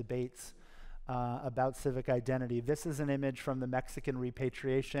ongoing debates about civic identity. This is an image from the Mexican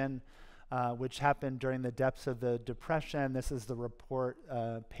repatriation, which happened during the depths of the Depression. This is the report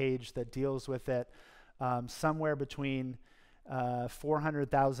page that deals with it. Somewhere between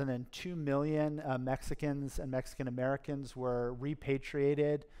 400,000 and 2 million Mexicans and Mexican Americans were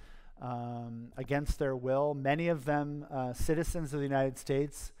repatriated against their will, many of them citizens of the United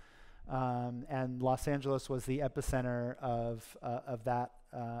States, and Los Angeles was the epicenter of that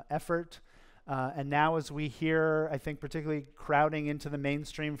effort. And now, as we hear, I think particularly crowding into the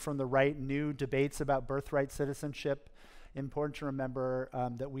mainstream from the right, new debates about birthright citizenship, important to remember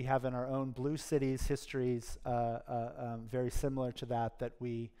that we have in our own blue cities histories very similar to that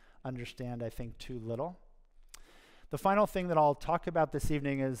we understand, I think, too little. The final thing that I'll talk about this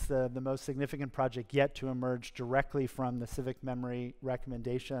evening is the most significant project yet to emerge directly from the civic memory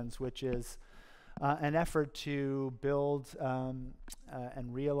recommendations, which is an effort to build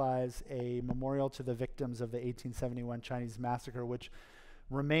and realize a memorial to the victims of the 1871 Chinese massacre, which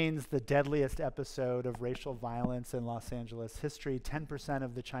remains the deadliest episode of racial violence in Los Angeles history. 10%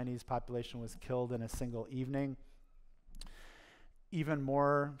 of the Chinese population was killed in a single evening. even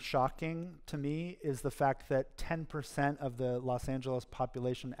more shocking to me is the fact that 10% of the Los Angeles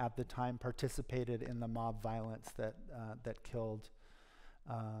population at the time participated in the mob violence that killed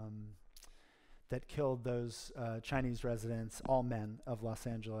those Chinese residents, all men of Los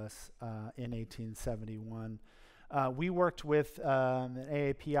Angeles, in 1871. We worked with an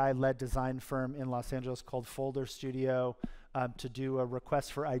AAPI-led design firm in Los Angeles called Folder Studio to do a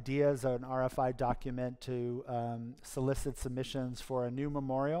request for ideas, an RFI document to solicit submissions for a new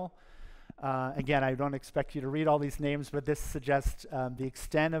memorial. Again, I don't expect you to read all these names, but this suggests the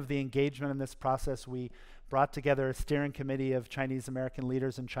extent of the engagement in this process. We brought together a steering committee of Chinese American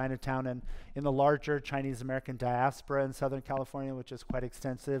leaders in Chinatown and in the larger Chinese American diaspora in Southern California, which is quite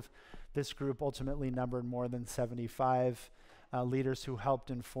extensive. This group ultimately numbered more than 75 leaders who helped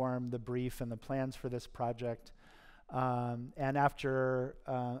inform the brief and the plans for this project. And after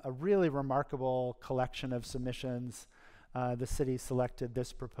a really remarkable collection of submissions, the city selected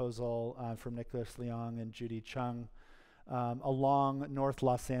this proposal from Nicholas Leong and Judy Chung along North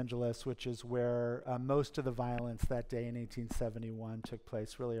Los Angeles, which is where most of the violence that day in 1871 took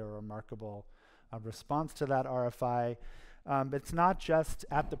place. Really a remarkable response to that RFI. It's not just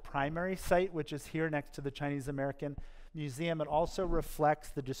at the primary site, which is here next to the Chinese American Museum. It also reflects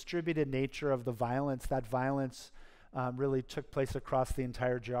the distributed nature of the violence. That violence really took place across the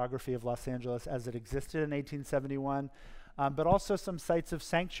entire geography of Los Angeles as it existed in 1871, but also some sites of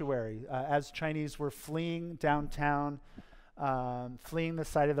sanctuary. As Chinese were fleeing downtown, fleeing the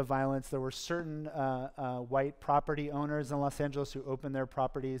site of the violence, there were certain white property owners in Los Angeles who opened their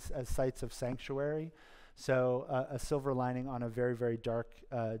properties as sites of sanctuary. So a silver lining on a very, very dark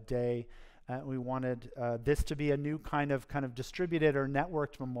day. We wanted this to be a new kind of distributed or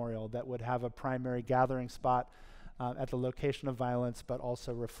networked memorial that would have a primary gathering spot at the location of violence, but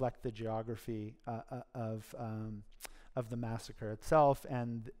also reflect the geography of the massacre itself.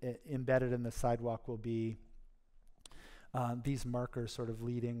 And embedded in the sidewalk will be these markers sort of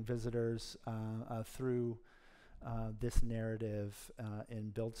leading visitors through this narrative in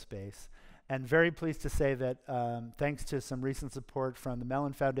built space. And very pleased to say that thanks to some recent support from the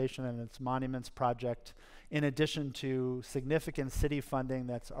Mellon Foundation and its Monuments Project, in addition to significant city funding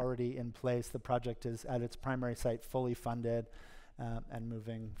that's already in place, the project is at its primary site fully funded and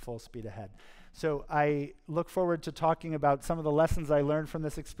moving full speed ahead. So I look forward to talking about some of the lessons I learned from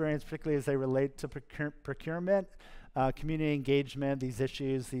this experience, particularly as they relate to procurement, community engagement, these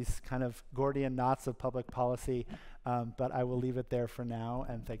issues, these kind of Gordian knots of public policy. But I will leave it there for now,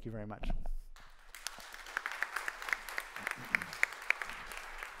 and thank you very much.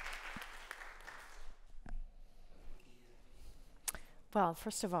 Well,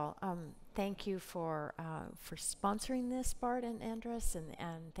 first of all, thank you for sponsoring this, Bart and Andres,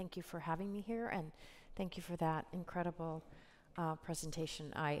 and thank you for having me here, and thank you for that incredible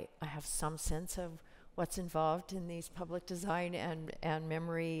presentation. I have some sense of what's involved in these public design and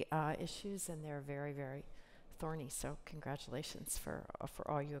memory issues, and they're very, very thorny. So congratulations for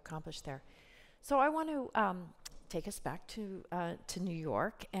all you accomplished there. So I want to take us back to New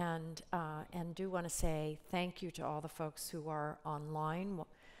York, and do want to say thank you to all the folks who are online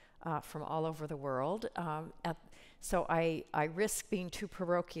from all over the world. So I risk being too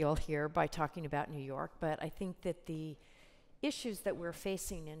parochial here by talking about New York, but I think that the issues that we're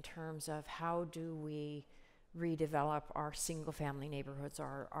facing in terms of how do we redevelop our single-family neighborhoods,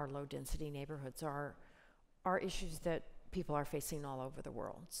 our low-density neighborhoods, are issues that people are facing all over the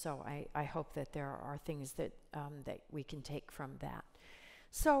world. So I hope that there are things that that we can take from that.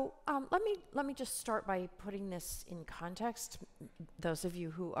 So let me just start by putting this in context. Those of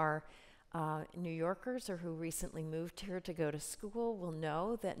you who are New Yorkers or who recently moved here to go to school will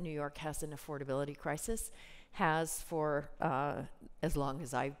know that New York has an affordability crisis, has for as long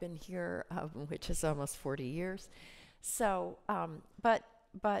as I've been here, which is almost 40 years. So, but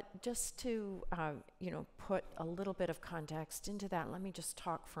just to put a little bit of context into that, let me just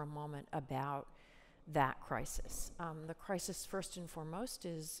talk for a moment about that crisis. The crisis, first and foremost,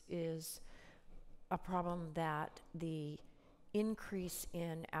 is a problem that the increase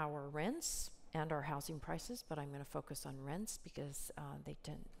in our rents and our housing prices, but I'm going to focus on rents because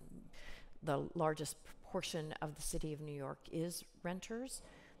the largest portion of the city of New York is renters.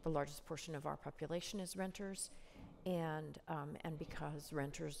 The largest portion of our population is renters. And because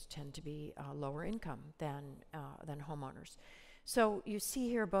renters tend to be lower income than homeowners. So you see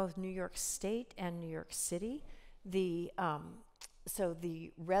here both New York State and New York City. So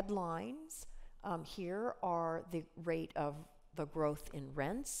the red lines here are the rate of the growth in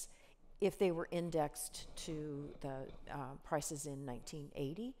rents if they were indexed to the prices in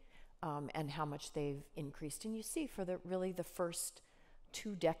 1980. and how much they've increased. And you see for really the first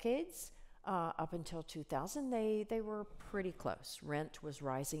 2 decades, up until 2000, they were pretty close. Rent was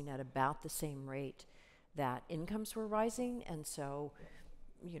rising at about the same rate that incomes were rising. And so,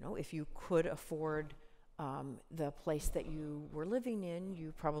 if you could afford the place that you were living in,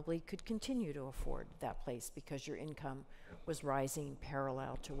 you probably could continue to afford that place because your income was rising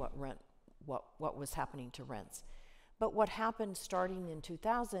parallel to what was happening to rents. But what happened starting in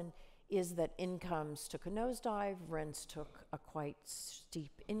 2000 is that incomes took a nosedive, rents took a quite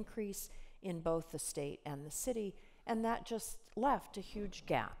steep increase in both the state and the city, and that just left a huge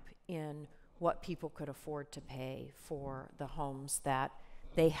gap in what people could afford to pay for the homes that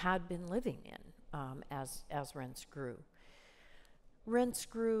they had been living in as rents grew. Rents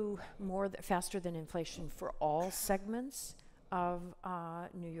grew faster than inflation for all segments of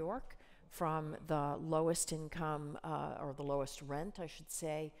New York, from the lowest income, or the lowest rent, I should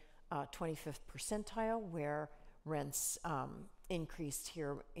say, 25th percentile, where rents increased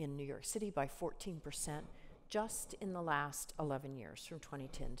here in New York City by 14% just in the last 11 years, from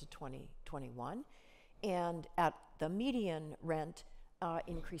 2010 to 2021. And at the median rent,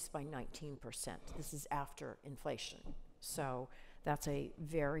 increased by 19%. This is after inflation. So that's a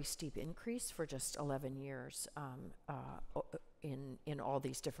very steep increase for just 11 years in all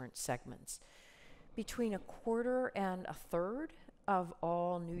these different segments. Between a quarter and a third of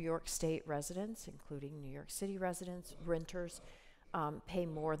all New York State residents, including New York City residents, renters, pay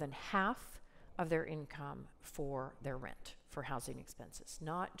more than half of their income for their rent, for housing expenses.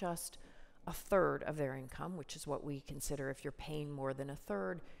 Not just a third of their income, which is what we consider, if you're paying more than a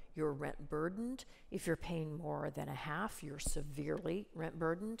third, you're rent burdened. If you're paying more than a half, you're severely rent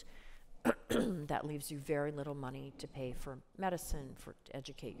burdened. That leaves you very little money to pay for medicine, to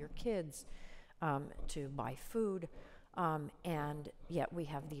educate your kids, to buy food. And yet we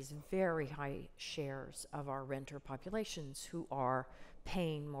have these very high shares of our renter populations who are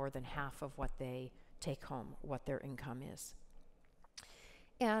paying more than half of what they take home, what their income is.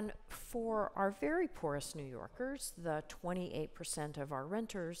 And for our very poorest New Yorkers, the 28% of our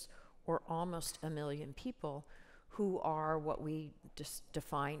renters, or almost 1 million people, who are what we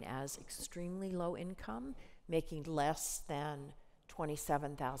define as extremely low income, making less than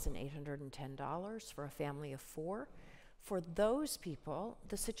 $27,810 for a family of 4. For those people,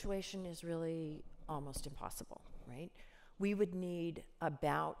 the situation is really almost impossible, right? We would need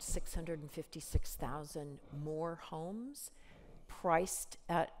about 656,000 more homes priced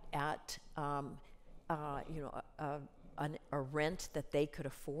at a rent that they could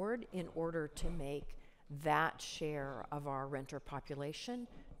afford in order to make that share of our renter population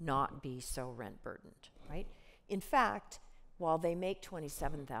not be so rent burdened, right? In fact, while they make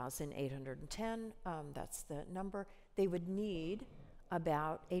 27,810, that's the number, they would need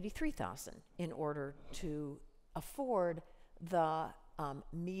about 83,000 in order to afford the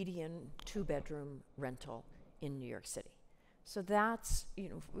median 2-bedroom rental in New York City. So that's,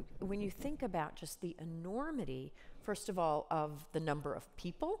 when you think about just the enormity, first of all, of the number of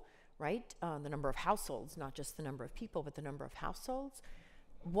people, right? The number of households, not just the number of people, but the number of households,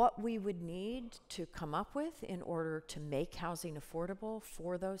 what we would need to come up with in order to make housing affordable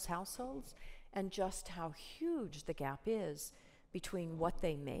for those households, and just how huge the gap is between what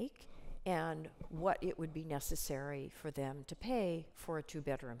they make and what it would be necessary for them to pay for a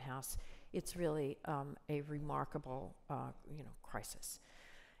 2-bedroom house. It's really a remarkable, crisis.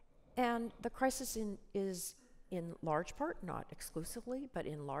 And the crisis is in large part, not exclusively, but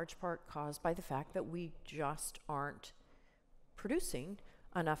in large part caused by the fact that we just aren't producing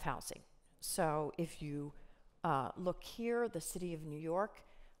enough housing. So if you look here, the city of New York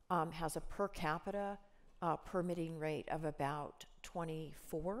has a per capita permitting rate of about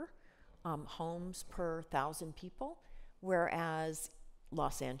 24 homes per 1,000 people, whereas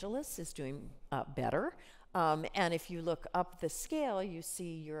Los Angeles is doing better. And if you look up the scale, you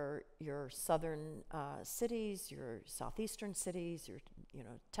see your southern cities, your southeastern cities, your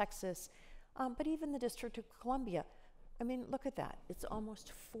Texas, but even the District of Columbia. I mean, look at that. It's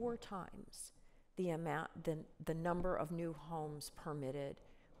almost 4 times the number of new homes permitted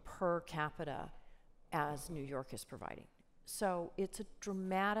per capita as New York is providing. So it's a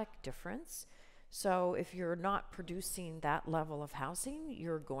dramatic difference. So if you're not producing that level of housing,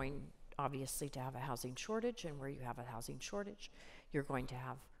 you're going obviously to have a housing shortage, and where you have a housing shortage, you're going to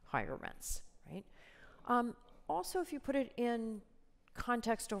have higher rents, right? Also, if you put it in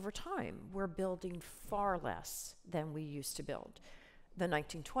context over time, we're building far less than we used to build. The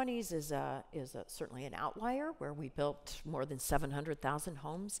 1920s is certainly an outlier, where we built more than 700,000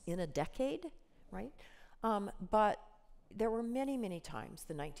 homes in a decade, right? But there were many, many times,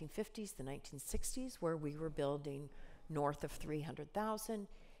 the 1950s, the 1960s, where we were building north of 300,000.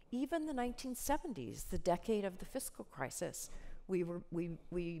 Even the 1970s, the decade of the fiscal crisis, we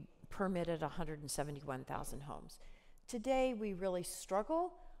permitted 171,000 homes. Today, we really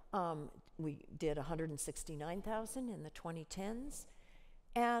struggle. We did 169,000 in the 2010s,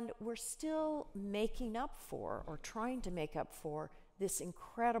 and we're still making up for, or trying to make up for, this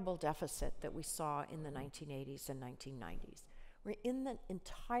incredible deficit that we saw in the 1980s and 1990s. Where in the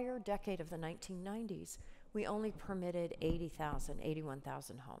entire decade of the 1990s, we only permitted 80,000,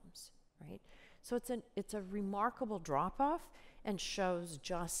 81,000 homes, right? So it's a remarkable drop-off and shows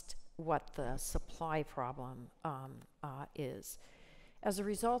just what the supply problem is. As a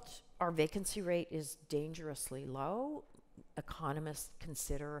result, our vacancy rate is dangerously low. Economists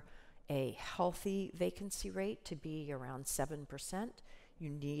consider a healthy vacancy rate to be around 7%. You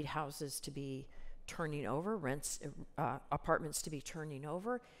need houses to be turning over, apartments to be turning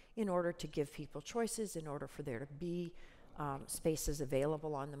over in order to give people choices, in order for there to be spaces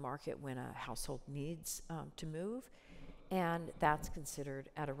available on the market when a household needs to move. And that's considered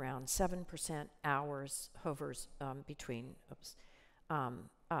at around 7%. Ours hovers between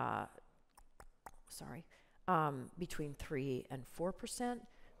 3 and 4%.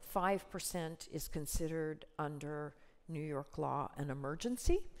 5% is considered under New York law an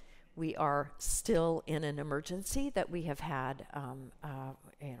emergency. We are still in an emergency that we have had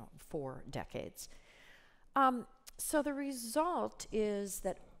for decades. So the result is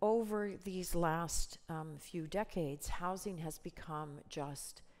that over these last few decades, housing has become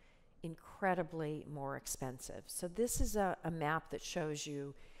just incredibly more expensive. So this is a map that shows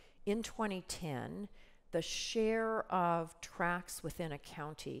you in 2010 the share of tracts within a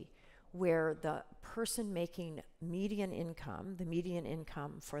county where the person making median income, the median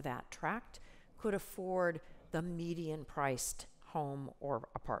income for that tract, could afford the median priced home or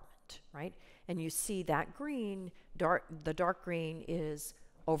apartment, right? And you see that green, the dark green is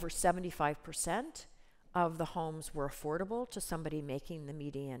over 75% of the homes were affordable to somebody making the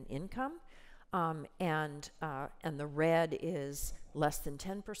median income. And the red is less than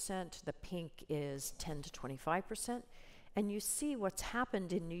 10%, the pink is 10 to 25%. And you see what's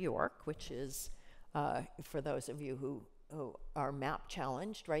happened in New York, which is, for those of you who are map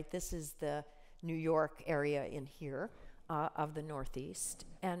challenged, right? This is the New York area in here of the Northeast.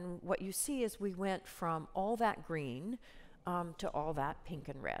 And what you see is we went from all that green to all that pink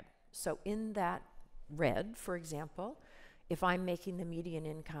and red. So in that red, for example, if I'm making the median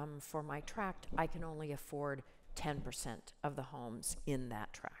income for my tract, I can only afford 10% of the homes in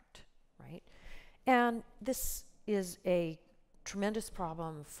that tract, right? And this is a tremendous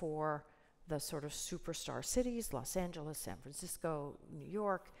problem for the sort of superstar cities, Los Angeles, San Francisco, New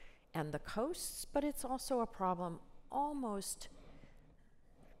York, and the coasts, but it's also a problem almost,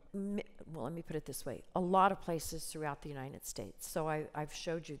 well, let me put it this way, a lot of places throughout the United States. So I've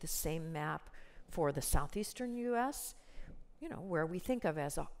showed you the same map for the southeastern US, you know, where we think of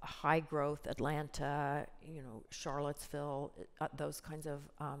as a high growth Atlanta, you know, Charlottesville, those kinds of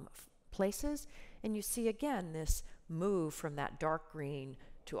places. And you see again this move from that dark green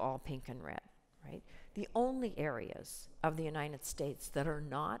to all pink and red, right? The only areas of the United States that are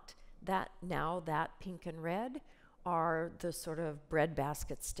not that pink and red are the sort of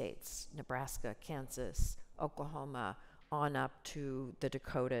breadbasket states, Nebraska, Kansas, Oklahoma, on up to the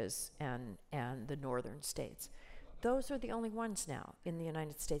Dakotas and the northern states. Those are the only ones now in the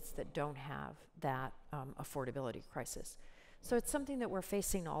United States that don't have that affordability crisis. So it's something that we're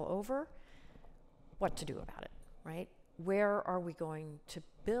facing all over. What to do about it, right? Where are we going to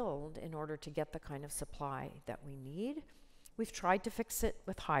build in order to get the kind of supply that we need? We've tried to fix it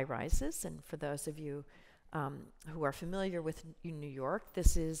with high rises, and for those of you who are familiar with New York,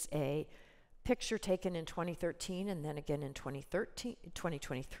 this is a picture taken in 2013 and then again in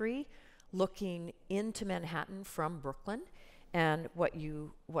 2023, looking into Manhattan from Brooklyn. And what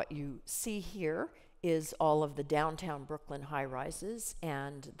you see here is all of the downtown Brooklyn high-rises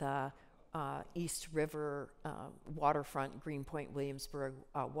and the East River waterfront, Greenpoint, Williamsburg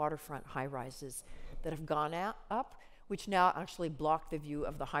waterfront high-rises that have gone up, which now actually block the view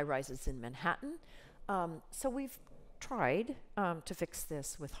of the high-rises in Manhattan. So we've tried to fix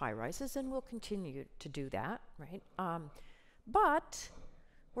this with high-rises, and we'll continue to do that, right? But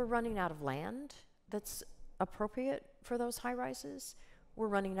we're running out of land that's appropriate for those high-rises. We're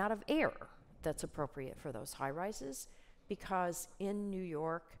running out of air that's appropriate for those high-rises, because in New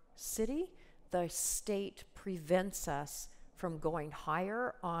York City, the state prevents us from going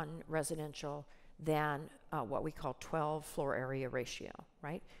higher on residential than what we call 12 floor area ratio,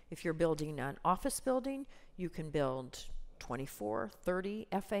 right? If you're building an office building, you can build 24, 30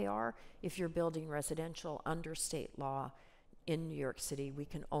 FAR. If you're building residential under state law in New York City, we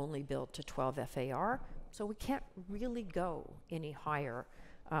can only build to 12 FAR. So we can't really go any higher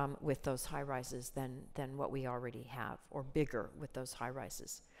with those high rises than what we already have, or bigger with those high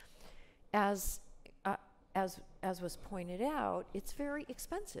rises. As was pointed out, it's very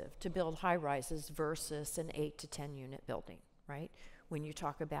expensive to build high rises versus an 8 to 10 unit building, right? When you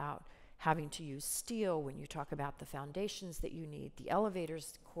talk about having to use steel, when you talk about the foundations that you need, the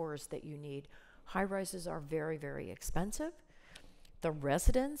elevators, cores that you need, high rises are very, very expensive. The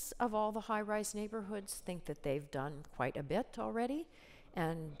residents of all the high-rise neighborhoods think that they've done quite a bit already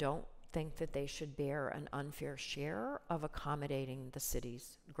and don't think that they should bear an unfair share of accommodating the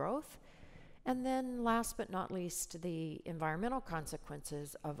city's growth. And then last but not least, the environmental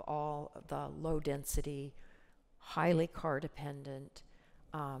consequences of all of the low-density, highly car-dependent,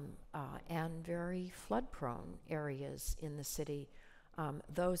 and very flood-prone areas in the city.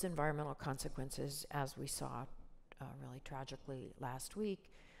 Those environmental consequences, as we saw really tragically last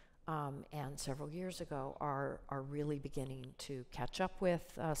week and several years ago, are really beginning to catch up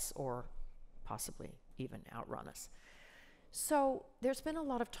with us, or possibly even outrun us. So there's been a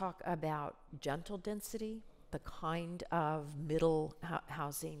lot of talk about gentle density, the kind of middle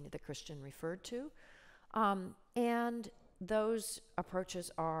housing that Christian referred to. And those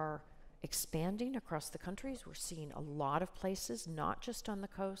approaches are expanding across the countries. We're seeing a lot of places, not just on the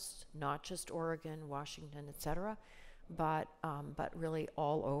coast, not just Oregon, Washington, et cetera, but really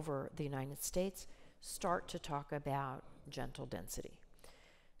all over the United States, start to talk about gentle density.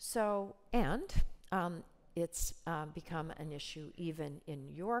 So, and it's become an issue even in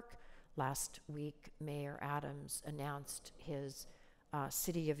New York. Last week, Mayor Adams announced his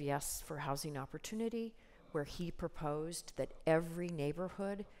City of Yes for Housing Opportunity, where he proposed that every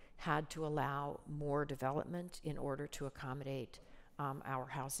neighborhood had to allow more development in order to accommodate our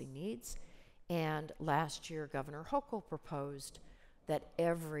housing needs. And last year, Governor Hochul proposed that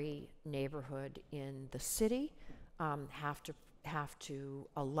every neighborhood in the city have to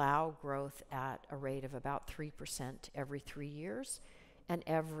allow growth at a rate of about 3% every 3 years, and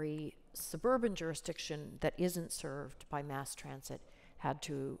every suburban jurisdiction that isn't served by mass transit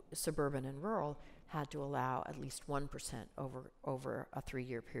suburban and rural, had to allow at least 1% over a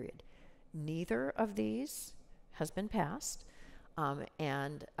 3-year period. Neither of these has been passed,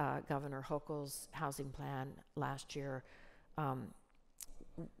 and Governor Hochul's housing plan last year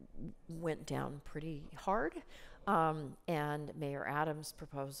went down pretty hard, and Mayor Adams'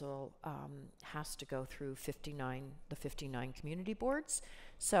 proposal has to go through the 59 community boards,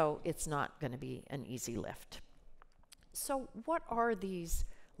 so it's not going to be an easy lift. So what are these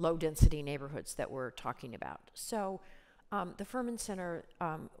low-density neighborhoods that we're talking about? So the Furman Center,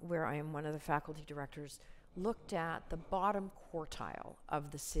 where I am one of the faculty directors, looked at the bottom quartile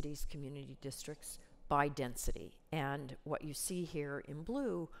of the city's community districts by density. And what you see here in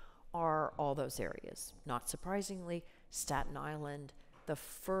blue are all those areas. Not surprisingly, Staten Island, the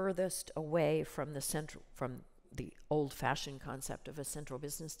furthest away from the old-fashioned concept of a central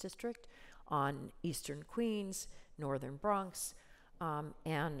business district, on eastern Queens, northern Bronx,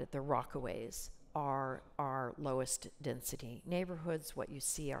 and the Rockaways are our lowest density neighborhoods. What you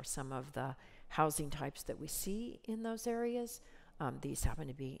see are some of the housing types that we see in those areas. These happen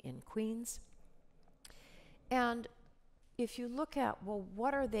to be in Queens. And if you look at, well,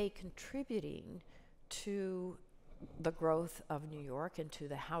 what are they contributing to the growth of New York and to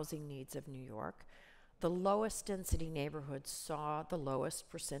the housing needs of New York, the lowest density neighborhoods saw the lowest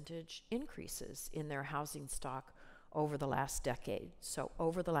percentage increases in their housing stock over the last decade. So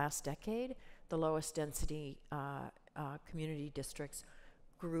over the last decade, the lowest density community districts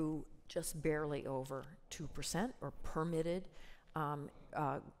grew just barely over 2%, or permitted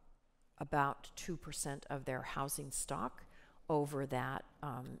about 2% of their housing stock over that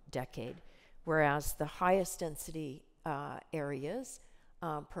decade, whereas the highest density areas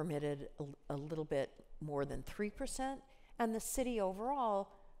permitted a little bit more than 3%, and the city overall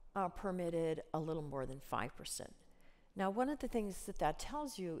permitted a little more than 5%. Now, one of the things that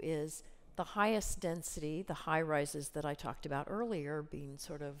tells you is the highest density, the high rises that I talked about earlier, being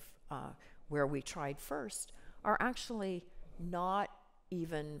sort of where we tried first, are actually not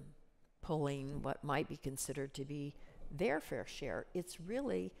even pulling what might be considered to be their fair share. It's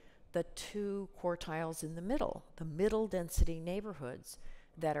really the two quartiles in the middle density neighborhoods,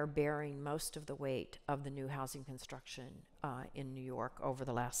 that are bearing most of the weight of the new housing construction in New York over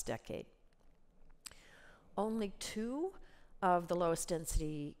the last decade. Only 2 of the lowest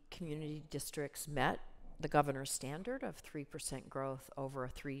density community districts met the governor's standard of 3% growth over a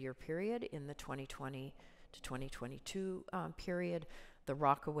 3-year period in the 2020 to 2022 period, the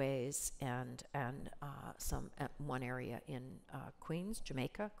Rockaways, and some one area in Queens,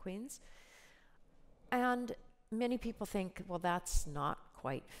 Jamaica, Queens. And many people think, well, that's not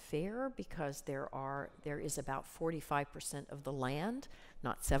quite fair because there is about 45% of the land,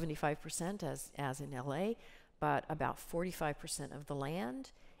 not 75% as in LA, but about 45% of the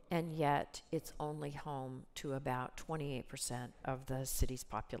land, and yet it's only home to about 28% of the city's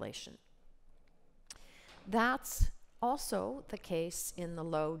population. That's also the case in the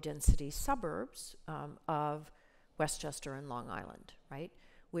low-density suburbs of Westchester and Long Island, right,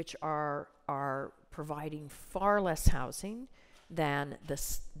 which are providing far less housing than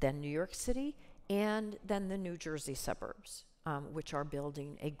New York City and than the New Jersey suburbs, which are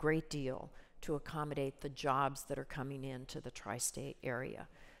building a great deal to accommodate the jobs that are coming into the tri-state area.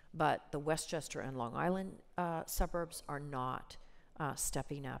 But the Westchester and Long Island suburbs are not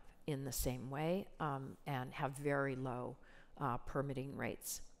stepping up in the same way and have very low permitting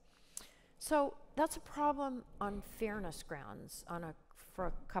rates. So that's a problem on fairness grounds for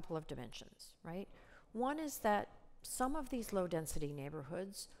a couple of dimensions, right? One is that some of these low-density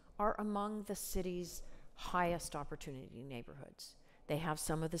neighborhoods are among the city's highest opportunity neighborhoods. They have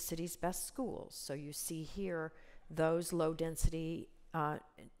some of the city's best schools. So you see here those low-density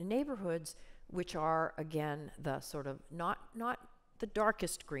neighborhoods, which are, again, the sort of not the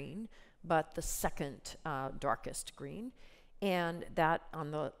darkest green, but the second darkest green. And that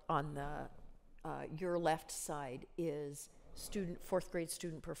on the your left side is fourth grade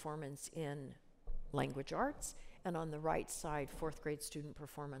student performance in language arts, and on the right side, fourth grade student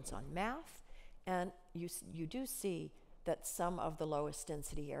performance on math. And you do see that some of the lowest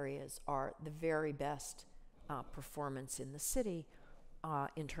density areas are the very best performance in the city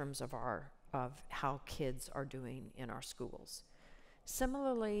in terms of how kids are doing in our schools.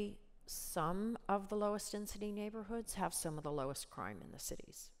 Similarly, some of the lowest density neighborhoods have some of the lowest crime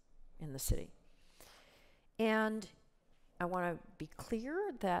in the city. And I want to be clear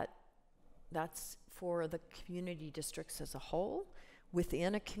that that's for the community districts as a whole.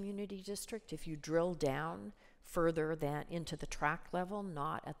 Within a community district, if you drill down further than into the tract level,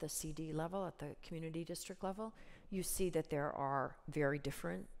 not at the CD level, at the community district level, you see that there are very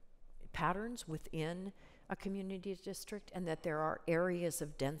different patterns within a community district, and that there are areas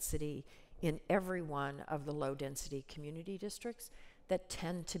of density in every one of the low density community districts that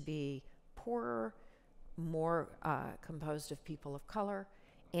tend to be poorer, more composed of people of color,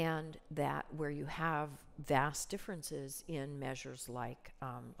 and that where you have vast differences in measures like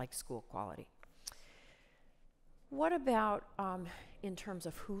school quality. What about in terms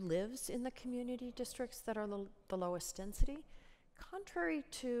of who lives in the community districts that are the lowest density? Contrary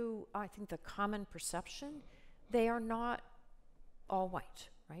to, I think, the common perception, they are not all white,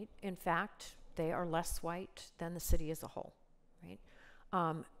 right? In fact, they are less white than the city as a whole, right?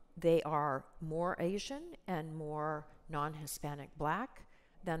 They are more Asian and more non-Hispanic Black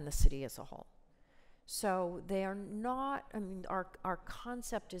than the city as a whole. So they are not, I mean, our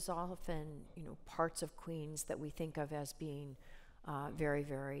concept is often, parts of Queens that we think of as being very,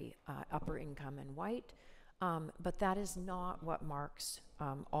 very upper income and white, but that is not what marks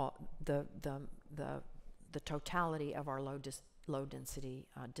all the totality of our low density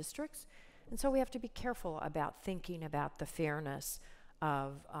districts. And so we have to be careful about thinking about the fairness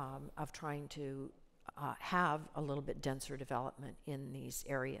of trying to have a little bit denser development in these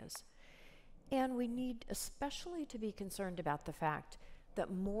areas. And we need especially to be concerned about the fact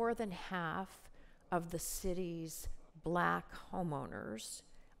that more than half of the city's Black homeowners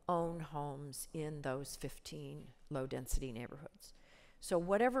own homes in those 15 low-density neighborhoods. So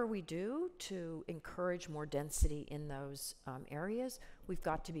whatever we do to encourage more density in those areas, we've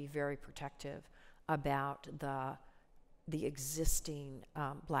got to be very protective about the existing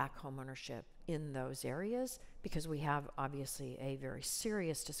Black homeownership in those areas, because we have obviously a very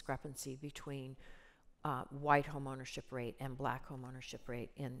serious discrepancy between white homeownership rate and Black homeownership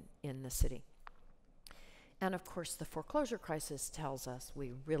rate in the city. And of course, the foreclosure crisis tells us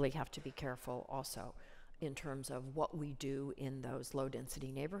we really have to be careful also in terms of what we do in those low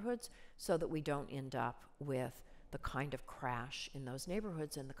density neighborhoods, so that we don't end up with the kind of crash in those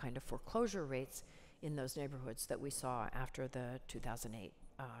neighborhoods and the kind of foreclosure rates in those neighborhoods that we saw after the 2008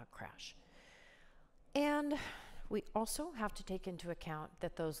 crash. And we also have to take into account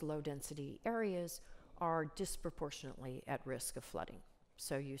that those low density areas are disproportionately at risk of flooding.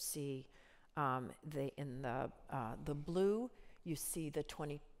 So you see in the blue, you see the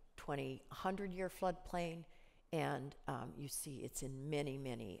 2020 100-year floodplain, and you see it's in many,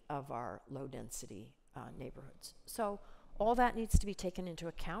 many of our low density neighborhoods. So all that needs to be taken into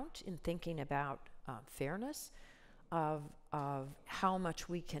account in thinking about fairness of how much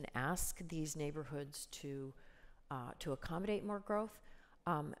we can ask these neighborhoods to accommodate more growth,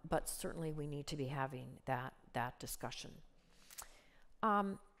 but certainly we need to be having that discussion.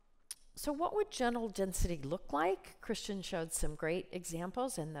 So what would gentle density look like? Christian showed some great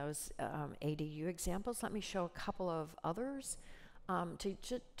examples in those ADU examples. Let me show a couple of others to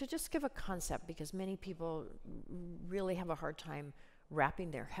just give a concept, because many people really have a hard time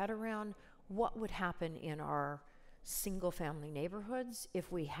wrapping their head around what would happen in our single-family neighborhoods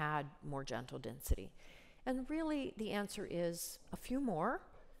if we had more gentle density. And really, the answer is a few more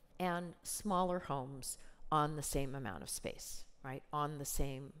and smaller homes on the same amount of space, right? On the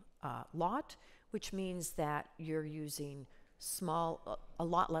same lot, which means that you're using a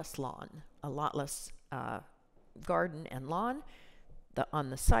lot less lawn, a lot less garden and lawn. On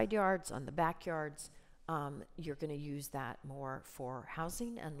the side yards, on the backyards, you're going to use that more for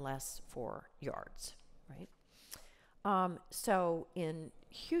housing and less for yards, right? So in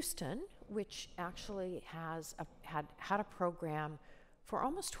Houston, which actually has had a program for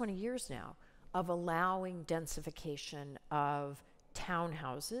almost 20 years now of allowing densification of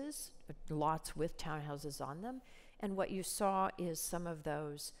townhouses, lots with townhouses on them, and what you saw is some of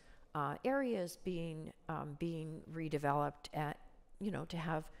those areas being redeveloped at, to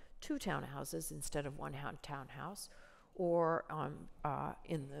have 2 townhouses instead of 1 townhouse, or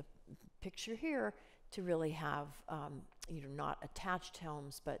in the picture here to really have not attached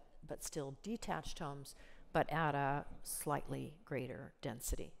homes but still detached homes, but at a slightly greater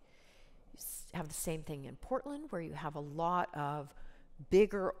density. You have the same thing in Portland, where you have a lot of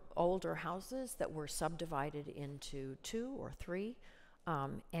bigger, older houses that were subdivided into 2 or 3,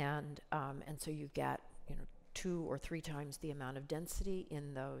 and so you get 2 or 3 times the amount of density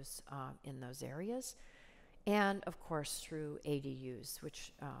in those areas, and of course through ADUs,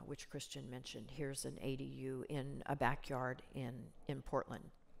 which Christian mentioned. Here's an ADU in a backyard in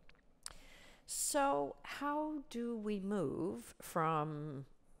Portland. So how do we move from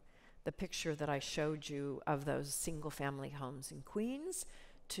the picture that I showed you of those single-family homes in Queens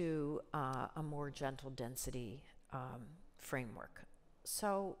to a more gentle density framework?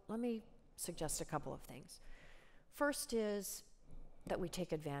 So let me suggest a couple of things. First is that we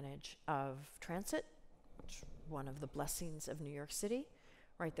take advantage of transit, which is one of the blessings of New York City,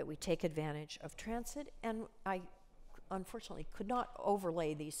 right? That we take advantage of transit. And I unfortunately could not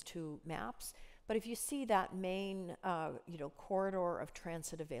overlay these 2 maps, but if you see that main corridor of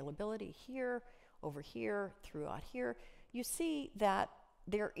transit availability here, over here, throughout here, you see that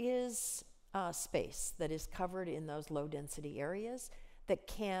there is space that is covered in those low density areas that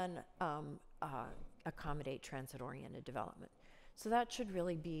can accommodate transit-oriented development. So that should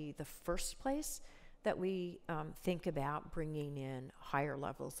really be the first place that we think about bringing in higher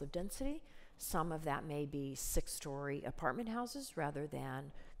levels of density. Some of that may be 6-story apartment houses rather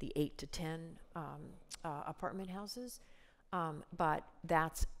than the 8 to 10 apartment houses, but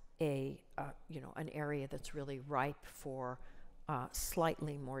that's an area that's really ripe for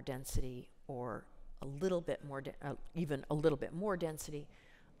slightly more density, or a little bit more, even a little bit more density,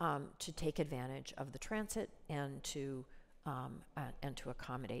 to take advantage of the transit and to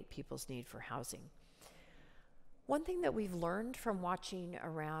accommodate people's need for housing. One thing that we've learned from watching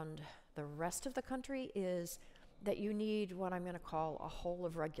around the rest of the country is that you need what I'm going to call a whole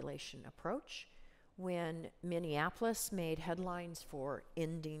of regulation approach. When Minneapolis made headlines for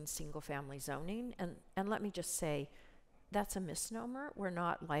ending single-family zoning, and let me just say, that's a misnomer. We're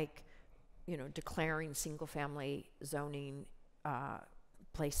not declaring single-family zoning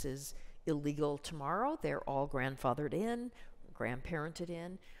places illegal tomorrow. They're all grandfathered in, grandparented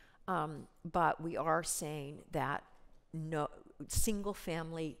in, but we are saying that no single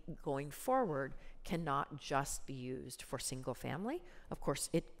family going forward cannot just be used for single family. Of course,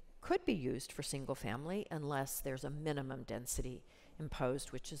 it could be used for single family unless there's a minimum density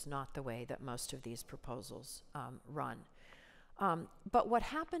imposed, which is not the way that most of these proposals run. But what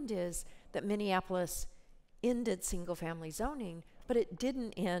happened is that Minneapolis ended single family zoning, but it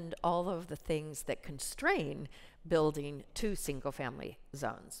didn't end all of the things that constrain building 2 single family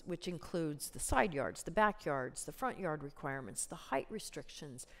zones, which includes the side yards, the backyards, the front yard requirements, the height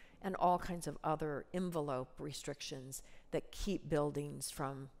restrictions, and all kinds of other envelope restrictions that keep buildings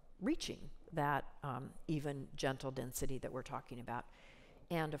from reaching that even gentle density that we're talking about.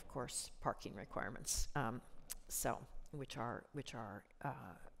 And of course, parking requirements, which are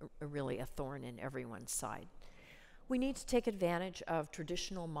really a thorn in everyone's side. We need to take advantage of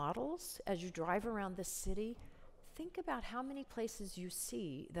traditional models. As you drive around this city, think about how many places you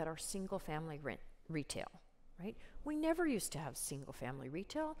see that are single-family retail, right? We never used to have single-family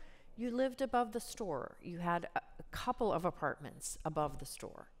retail. You lived above the store. You had a couple of apartments above the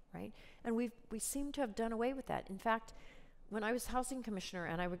store, right? And we seem to have done away with that. In fact, when I was housing commissioner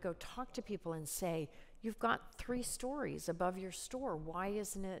and I would go talk to people and say, you've got 3 stories above your store, why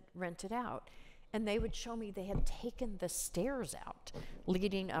isn't it rented out? And they would show me they had taken the stairs out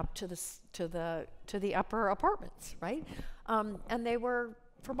leading up to the upper apartments, right? And they were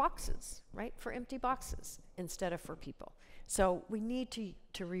for boxes, right? For empty boxes instead of for people. So we need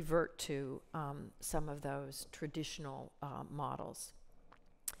to revert to some of those traditional models.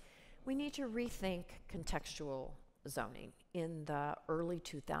 We need to rethink contextual zoning. In the early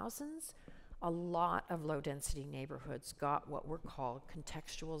 2000s, a lot of low-density neighborhoods got what were called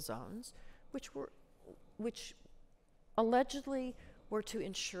contextual zones, which allegedly were to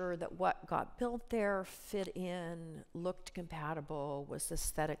ensure that what got built there fit in, looked compatible, was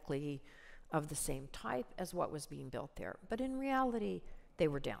aesthetically of the same type as what was being built there. But in reality, they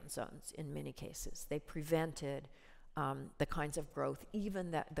were down zones in many cases. They prevented the kinds of growth,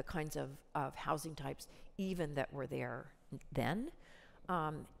 even the kinds of housing types, even that were there then.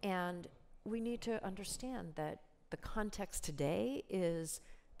 And we need to understand that the context today is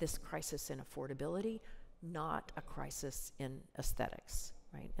this crisis in affordability, not a crisis in aesthetics,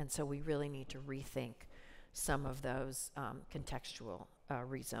 right? And so we really need to rethink some of those contextual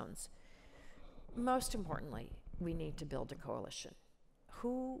rezones. Most importantly, we need to build a coalition.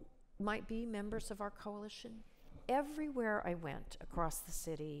 Who might be members of our coalition? Everywhere I went across the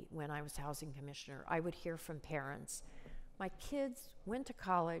city when I was housing commissioner, I would hear from parents, my kids went to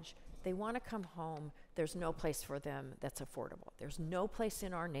college, they want to come home, there's no place for them that's affordable. There's no place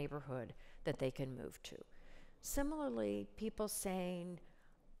in our neighborhood that they can move to. Similarly, people saying,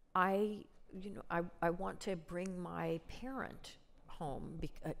 I want to bring my parent home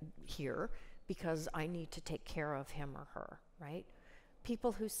here because I need to take care of him or her, right?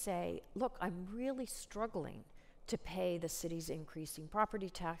 People who say, look, I'm really struggling to pay the city's increasing property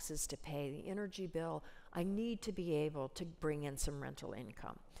taxes, to pay the energy bill. I need to be able to bring in some rental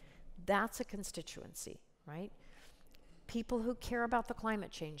income. That's a constituency, right? People who care about the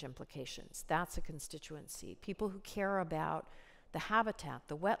climate change implications, that's a constituency. People who care about the habitat,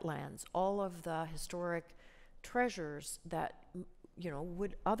 the wetlands, all of the historic treasures that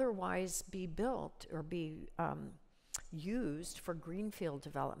would otherwise be built or be used for greenfield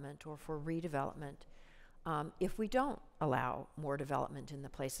development or for redevelopment if we don't allow more development in the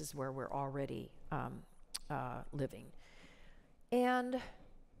places where we're already living. And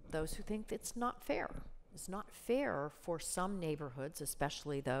those who think it's not fair. It's not fair for some neighborhoods,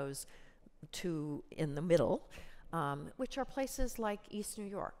 especially those two in the middle, which are places like East New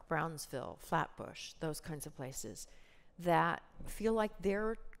York, Brownsville, Flatbush, those kinds of places that feel like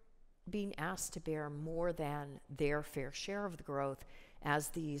they're being asked to bear more than their fair share of the growth as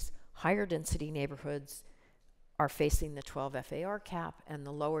these higher density neighborhoods are facing the 12 FAR cap and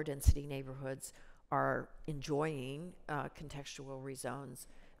the lower density neighborhoods are enjoying contextual rezones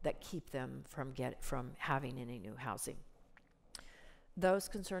that keep them from having any new housing. Those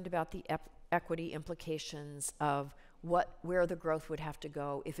concerned about the equity implications of where the growth would have to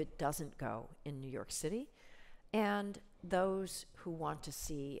go if it doesn't go in New York City, and those who want to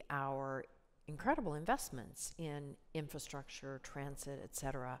see our incredible investments in infrastructure, transit, et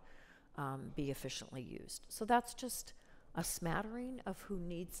cetera, be efficiently used. So that's just a smattering of who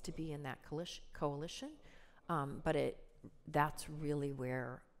needs to be in that coalition, but that's really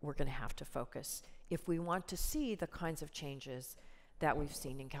where we're going to have to focus if we want to see the kinds of changes that we've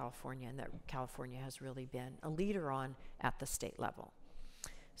seen in California and that California has really been a leader on at the state level.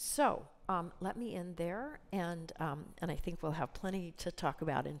 So let me end there, and I think we'll have plenty to talk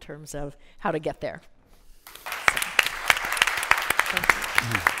about in terms of how to get there. So,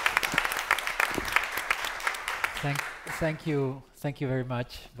 thank you very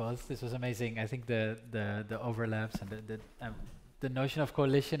much, both. This was amazing. I think the overlaps and the notion of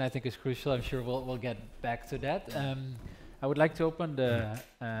coalition, I think, is crucial. I'm sure we'll get back to that. I would like to open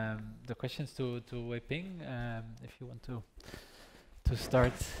the questions to Wei Ping, if you want to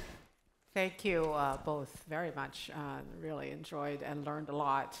start. Thank you both very much. Really enjoyed and learned a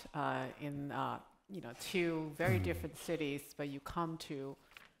lot in two very different cities, but you come to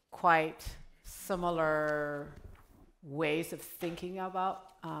quite similar ways of thinking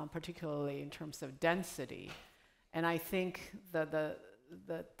about, particularly in terms of density. And I think the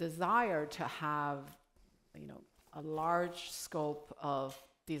desire to have, a large scope of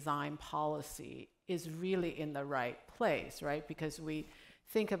design policy is really in the right place, right? Because we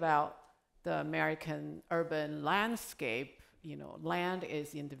think about the American urban landscape, land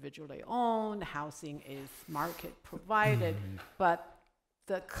is individually owned, housing is market provided, but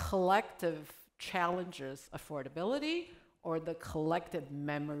the collective challenges affordability or the collective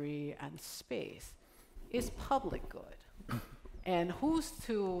memory and space is public good. And who's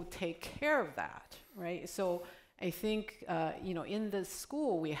to take care of that, right? So I think, in the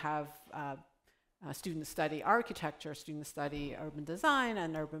school we have students study architecture, students study urban design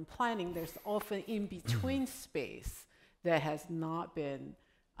and urban planning. There's often in-between space that has not been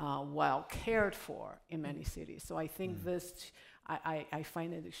well cared for in many cities. So I think this, I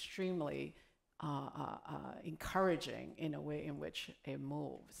find it extremely encouraging in a way in which it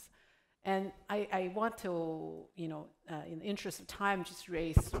moves. And I want to, in the interest of time, just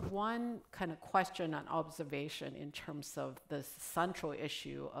raise one kind of question and observation in terms of the central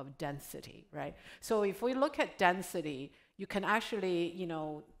issue of density, right? So if we look at density, you can actually,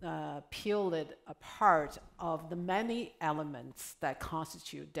 peel it apart of the many elements that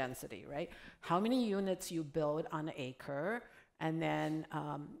constitute density, right? How many units you build on an acre, and then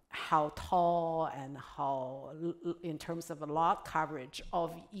how tall and how, in terms of a lot coverage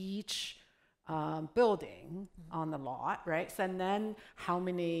of each building on the lot, right? So, and then how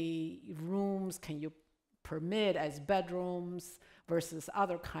many rooms can you permit as bedrooms versus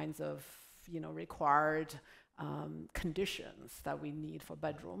other kinds of, required conditions that we need for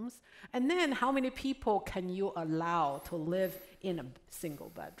bedrooms. And then how many people can you allow to live in a single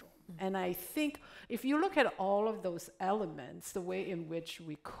bedroom? And I think if you look at all of those elements, the way in which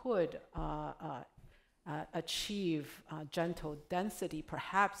we could achieve gentle density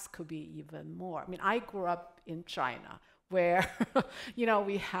perhaps could be even more. I mean, I grew up in China where,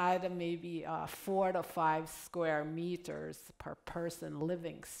 we had maybe 4 to 5 square meters per person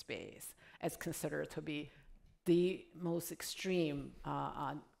living space as considered to be the most extreme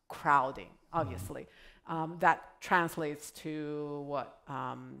crowding, obviously. That translates to what?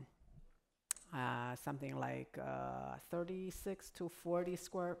 Something like 36 to 40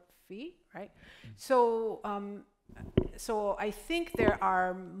 square feet, right? So, so I think there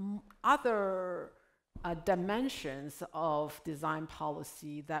are other dimensions of design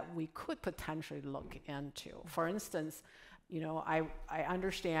policy that we could potentially look into. For instance, I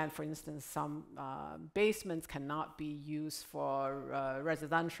understand, for instance, some basements cannot be used for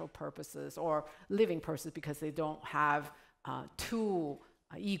residential purposes or living purposes because they don't have two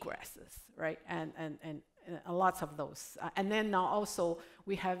egresses, right? And lots of those. And then now also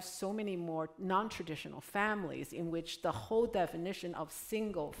we have so many more non-traditional families in which the whole definition of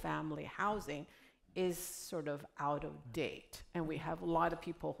single family housing is sort of out of date. And we have a lot of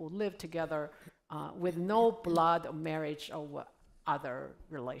people who live together with no blood or marriage or other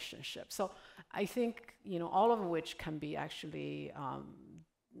relationships. So I think, all of which can be actually,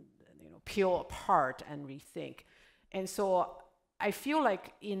 peel apart and rethink. And so I feel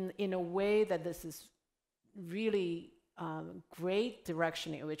like in a way that this is really great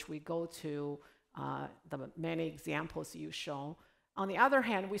direction in which we go to the many examples you've shown. On the other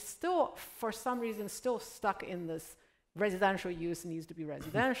hand, we still, for some reason, still stuck in this residential use needs to be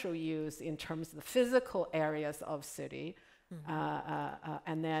residential use in terms of the physical areas of city.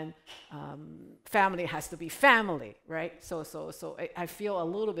 And then family has to be family, right? So I feel a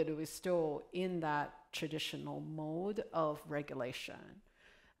little bit we're still in that traditional mode of regulation.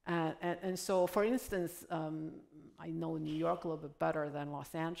 And so, for instance, I know New York a little bit better than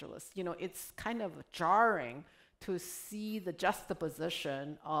Los Angeles. It's kind of jarring to see the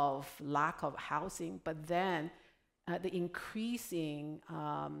juxtaposition of lack of housing, but then the increasing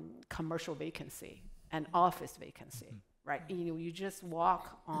commercial vacancy and office vacancy, right? You just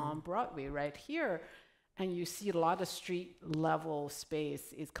walk on Broadway right here, and you see a lot of street level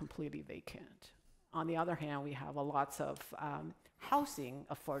space is completely vacant. On the other hand, we have lots of housing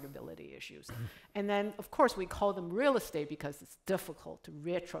affordability issues. And then, of course, we call them real estate because it's difficult to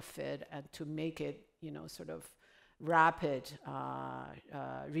retrofit and to make it, sort of rapid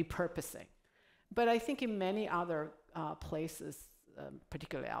repurposing. But I think in many other places,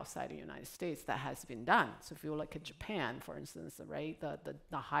 particularly outside the United States, that has been done. So if you look at Japan, for instance, right,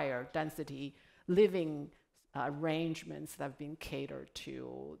 the higher density living arrangements that have been catered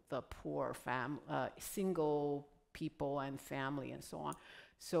to the poor single people and family and so on.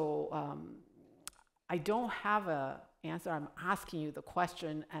 So I don't have an answer. I'm asking you the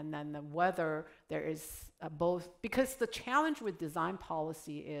question, and then whether there is both, because the challenge with design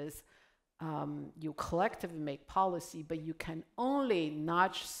policy is you collectively make policy, but you can only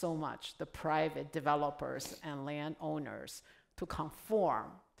nudge so much the private developers and landowners to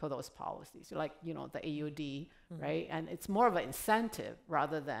conform to those policies, like the AUD, right? And it's more of an incentive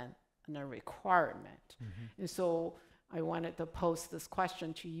rather than a requirement. And so I wanted to pose this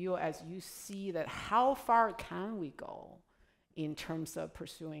question to you as you see that how far can we go in terms of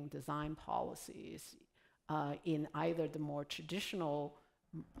pursuing design policies in either the more traditional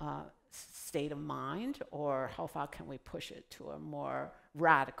state of mind, or how far can we push it to a more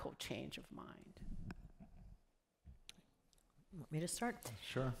radical change of mind? Want me to start?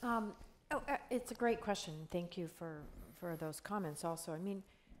 Sure. It's a great question. Thank you for those comments also. I mean,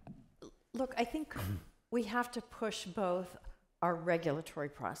 look, I think we have to push both our regulatory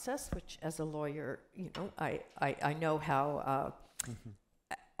process, which as a lawyer, you know, I know how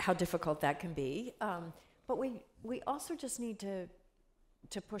difficult that can be. But we also just need to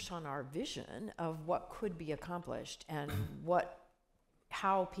push on our vision of what could be accomplished and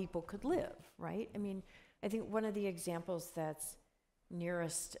how people could live, right? I mean, I think one of the examples that's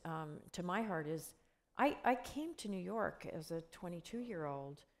nearest to my heart is I came to New York as a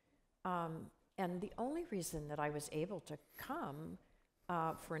 22-year-old, and the only reason that I was able to come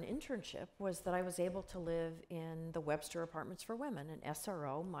for an internship was that I was able to live in the Webster Apartments for Women, an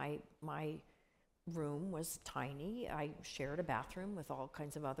SRO. My room was tiny. I shared a bathroom with all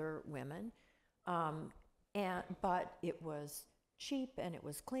kinds of other women, but it was cheap and it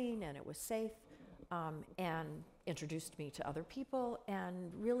was clean and it was safe, and introduced me to other people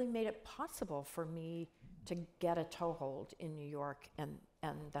and really made it possible for me to get a toehold in New York, and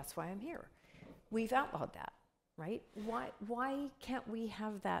that's why I'm here. We've outlawed that, right? Why can't we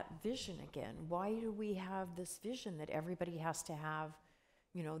have that vision again? Why do we have this vision that everybody has to have,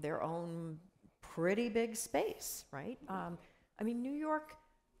 you know, their own pretty big space, right? I mean, New York,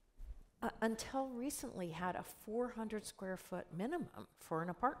 until recently, had a 400 square foot minimum for an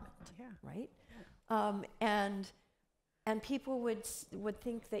apartment, right? And people would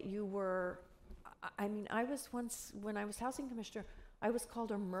think that you were, I mean, I was once, when I was housing commissioner, I was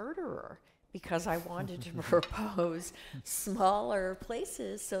called a murderer because I wanted to propose smaller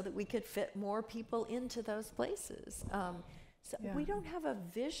places so that we could fit more people into those places. So we don't have a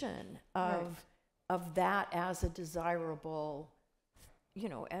vision of that as a desirable, you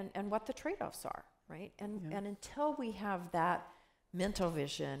know, and what the trade-offs are, right? And until we have that mental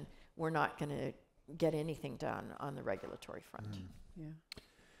vision, we're not going to get anything done on the regulatory front.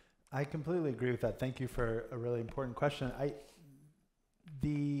 I completely agree with that. Thank you for a really important question.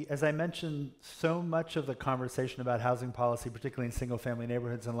 As I mentioned, so much of the conversation about housing policy, particularly in single-family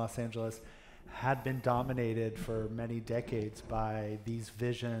neighborhoods in Los Angeles, had been dominated for many decades by these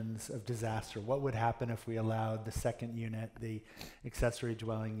visions of disaster. What would happen if we allowed the second unit, the accessory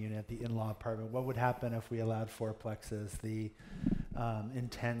dwelling unit, the in-law apartment? What would happen if we allowed fourplexes? The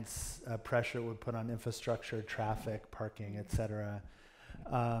intense pressure it would put on infrastructure, traffic, parking, et cetera.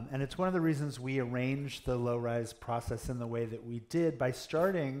 And it's one of the reasons we arranged the low-rise process in the way that we did, by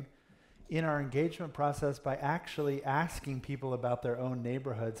starting in our engagement process by actually asking people about their own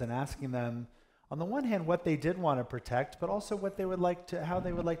neighborhoods and asking them, on the one hand, what they did want to protect, but also what they would like to, how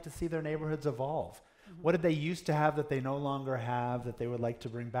they would like to see their neighborhoods evolve. What did they used to have that they no longer have that they would like to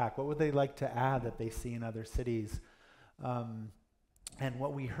bring back? What would they like to add that they see in other cities? And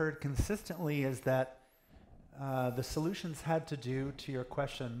what we heard consistently is that the solutions had to do, to your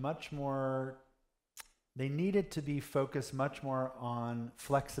question, much more, they needed to be focused much more on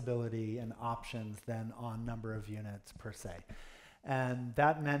flexibility and options than on number of units per se. And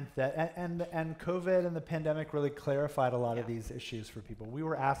that meant that, and COVID and the pandemic really clarified a lot of these issues for people. We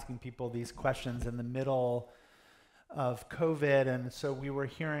were asking people these questions in the middle of COVID, and so we were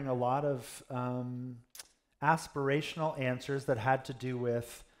hearing a lot of aspirational answers that had to do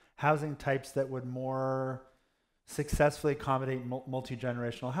with housing types that would more successfully accommodate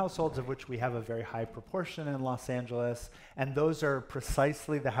multi-generational households, of which we have a very high proportion in Los Angeles. And those are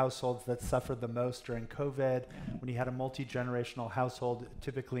precisely the households that suffered the most during COVID. When you had a multi-generational household,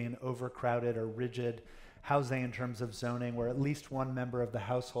 typically an overcrowded or rigid housing in terms of zoning, where at least one member of the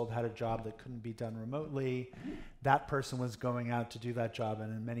household had a job that couldn't be done remotely, that person was going out to do that job,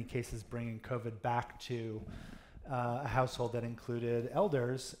 and in many cases bringing COVID back to a household that included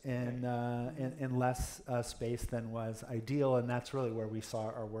elders in less space than was ideal, and that's really where we saw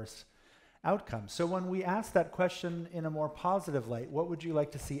our worst outcomes. So when we asked that question in a more positive light, what would you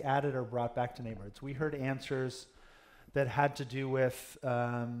like to see added or brought back to neighborhoods? We heard answers that had to do with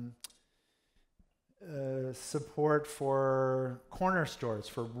support for corner stores,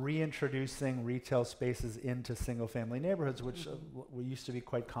 for reintroducing retail spaces into single-family neighborhoods, which used to be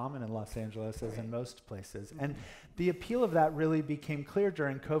quite common in Los Angeles, as in most places. And the appeal of that really became clear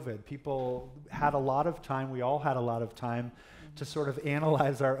during COVID. People had a lot of time, we all had a lot of time to sort of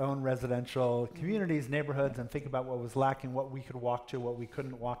analyze our own residential communities, neighborhoods, and think about what was lacking, what we could walk to, what we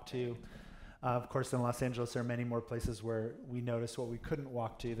couldn't walk to. Of course, in Los Angeles, there are many more places where we noticed what we couldn't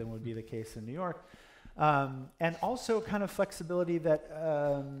walk to than would be the case in New York. And also kind of flexibility that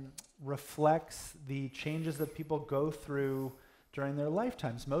reflects the changes that people go through during their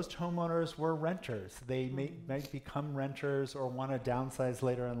lifetimes. Most homeowners were renters. They might become renters or want to downsize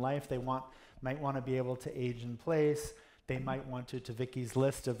later in life. They might want to be able to age in place. They might want to Vicki's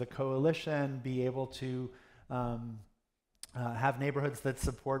list of the coalition, be able to have neighborhoods that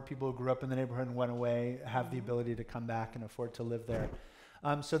support people who grew up in the neighborhood and went away, have the ability to come back and afford to live there.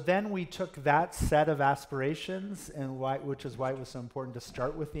 So then we took that set of aspirations, and which is why it was so important to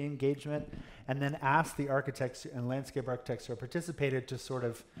start with the engagement, and then ask the architects and landscape architects who participated to sort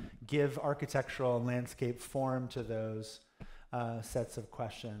of give architectural and landscape form to those sets of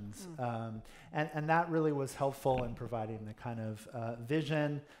questions. And that really was helpful in providing the kind of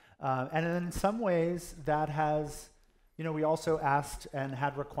vision. And in some ways, that has, we also asked and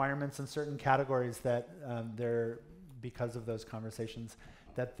had requirements in certain categories that because of those conversations,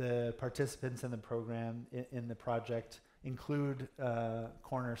 that the participants in the program, in the project, include a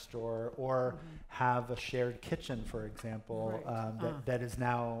corner store or have a shared kitchen, for example, that is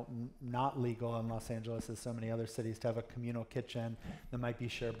now not legal in Los Angeles, as so many other cities, to have a communal kitchen that might be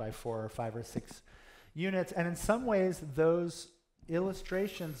shared by 4 or 5 or 6 units. And in some ways, those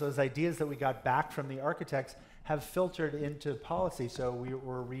illustrations, those ideas that we got back from the architects, have filtered into policy. So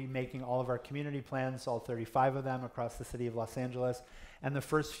we're remaking all of our community plans, all 35 of them across the city of Los Angeles. And the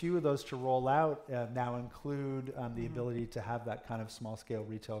first few of those to roll out now include the ability to have that kind of small-scale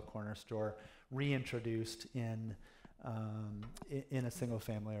retail corner store reintroduced in a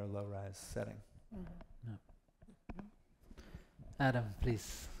single-family or low-rise setting. Adam,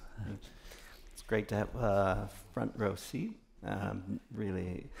 please. It's great to have a front row seat.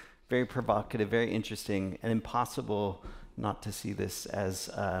 Really very provocative, very interesting, and impossible not to see this as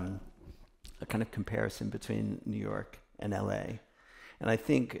a kind of comparison between New York and LA. And I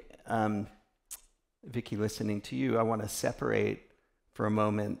think, Vicki, listening to you, I want to separate for a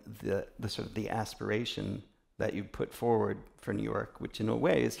moment the sort of the aspiration that you put forward for New York, which in a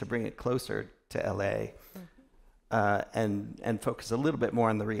way is to bring it closer to LA, and focus a little bit more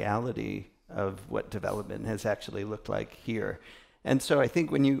on the reality of what development has actually looked like here. And so I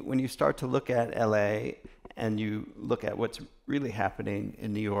think when you start to look at LA and you look at what's really happening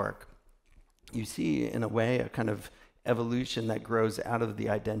in New York, you see in a way a kind of evolution that grows out of the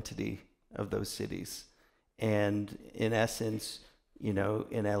identity of those cities. And in essence, in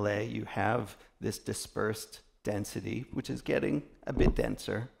LA you have this dispersed density, which is getting a bit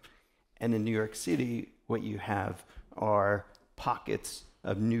denser. And in New York City, what you have are pockets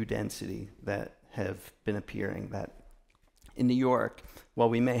of new density that have been appearing. That in New York, while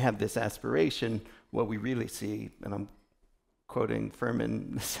we may have this aspiration, what we really see, and I'm quoting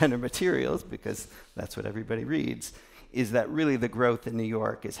Furman Center materials because that's what everybody reads, is that really the growth in New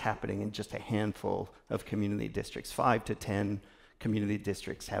York is happening in just a handful of community districts. 5 to 10 community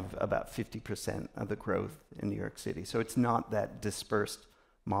districts have about 50% of the growth in New York City. So it's not that dispersed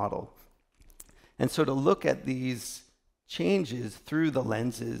model. And so to look at these changes through the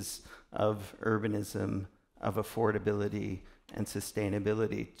lenses of urbanism, of affordability and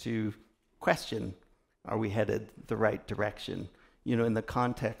sustainability, to question, are we headed the right direction? In the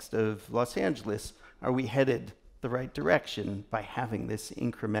context of Los Angeles, are we headed the right direction by having this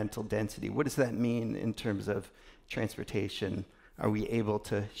incremental density? What does that mean in terms of transportation? Are we able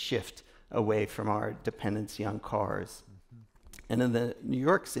to shift away from our dependency on cars? And in the New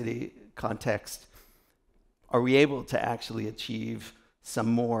York City context, are we able to actually achieve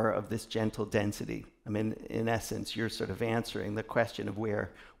some more of this gentle density? I mean, in essence, you're sort of answering the question of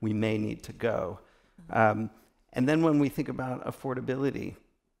where we may need to go. And then when we think about affordability,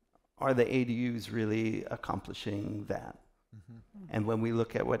 are the ADUs really accomplishing that? And when we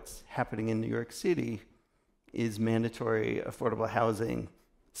look at what's happening in New York City, is mandatory affordable housing,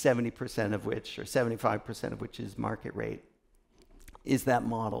 70% of which, or 75% of which is market rate, is that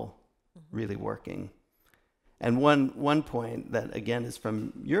model really working? And one point that, again, is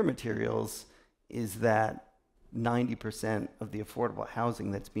from your materials is that 90% of the affordable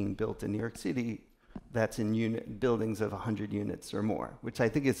housing that's being built in New York City, that's in buildings of 100 units or more, which I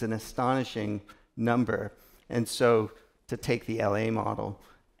think is an astonishing number. And so to take the LA model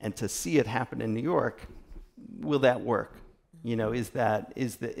and to see it happen in New York, will that work? Is that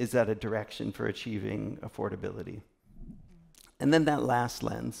a direction for achieving affordability? And then that last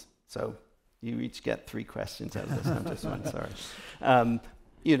lens, so you each get 3 questions out of this, not just one, sorry.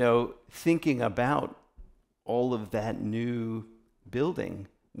 Thinking about all of that new building,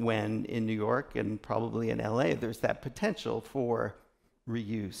 when in New York and probably in LA, there's that potential for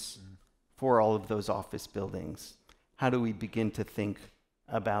reuse for all of those office buildings. How do we begin to think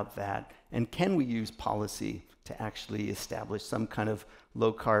about that? And can we use policy to actually establish some kind of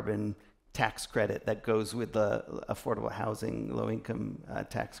low carbon tax credit that goes with the affordable housing, low income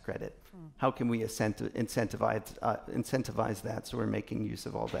tax credit? How can we incentivize that so we're making use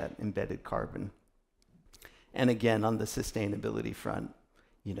of all that embedded carbon? And again, on the sustainability front,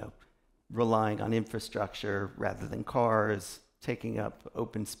 you know, relying on infrastructure rather than cars, taking up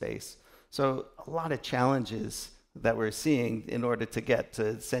open space. So a lot of challenges that we're seeing in order to get to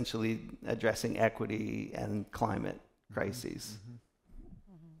essentially addressing equity and climate crises.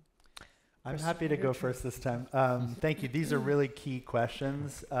 I'm happy to go first this time. Thank you. These are really key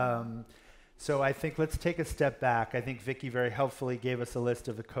questions. So I think let's take a step back. I think Vicki very helpfully gave us a list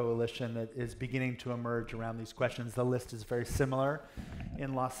of the coalition that is beginning to emerge around these questions. The list is very similar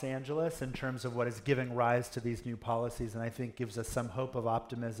in Los Angeles in terms of what is giving rise to these new policies, and I think gives us some hope of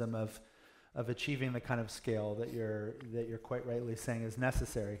optimism of achieving the kind of scale that you're quite rightly saying is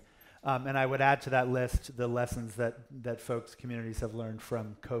necessary. And I would add to that list the lessons that folks, communities have learned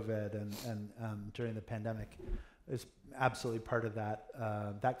from COVID and during the pandemic is absolutely part of that.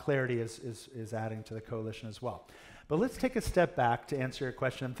 That clarity is adding to the coalition as well. But let's take a step back to answer your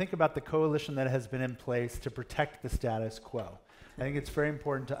question and think about the coalition that has been in place to protect the status quo. I think it's very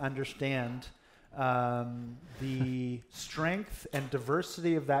important to understand the strength and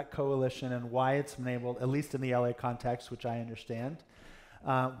diversity of that coalition and why it's been able, at least in the LA context, which I understand,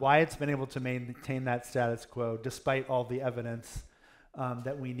 why it's been able to maintain that status quo despite all the evidence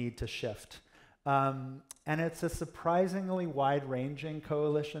that we need to shift. And it's a surprisingly wide-ranging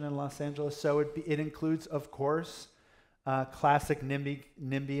coalition in Los Angeles. So it includes, of course, classic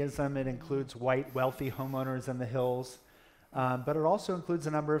NIMBYism. It includes white, wealthy homeowners in the hills. But it also includes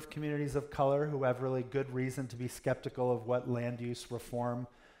a number of communities of color who have really good reason to be skeptical of what land use reform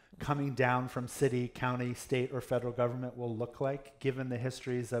coming down from city, county, state, or federal government will look like, given the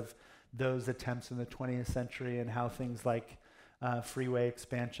histories of those attempts in the 20th century and how things like freeway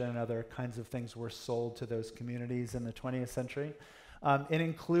expansion and other kinds of things were sold to those communities in the 20th century. It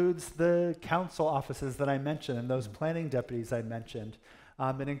includes the council offices that I mentioned and those planning deputies I mentioned.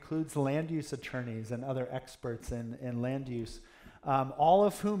 It includes land use attorneys and other experts in land use, all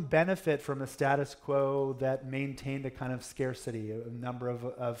of whom benefit from a status quo that maintained a kind of scarcity, a number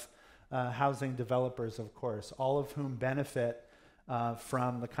of housing developers, of course, all of whom benefit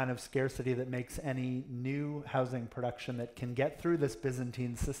from the kind of scarcity that makes any new housing production that can get through this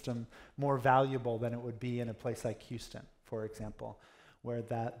Byzantine system more valuable than it would be in a place like Houston, for example, where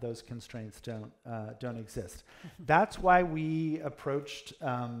those constraints don't exist. That's why we approached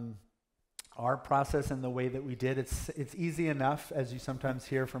our process in the way that we did. It's easy enough, as you sometimes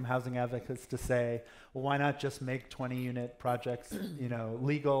hear from housing advocates, to say, well, why not just make 20-unit projects,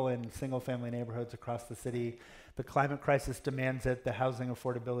 legal in single-family neighborhoods across the city? The climate crisis demands it. The housing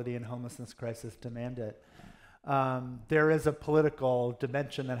affordability and homelessness crisis demand it. There is a political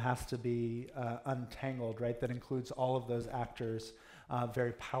dimension that has to be untangled, right? That includes all of those actors,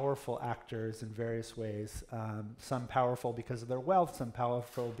 very powerful actors in various ways. Some powerful because of their wealth, some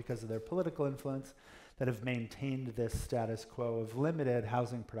powerful because of their political influence, that have maintained this status quo of limited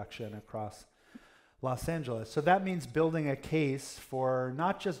housing production across Los Angeles. So that means building a case for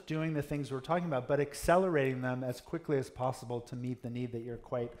not just doing the things we're talking about, but accelerating them as quickly as possible to meet the need that you're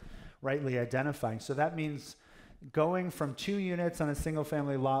quite rightly identifying. So that means going from 2 units on a single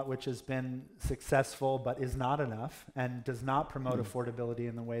family lot, which has been successful but is not enough and does not promote affordability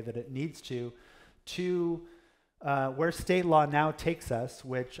in the way that it needs to where state law now takes us,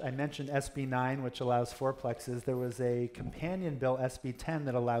 which I mentioned SB 9, which allows fourplexes. There was a companion bill, SB 10,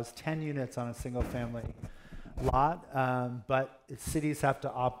 that allows 10 units on a single family lot, but cities have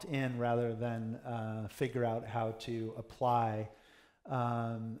to opt in rather than figure out how to apply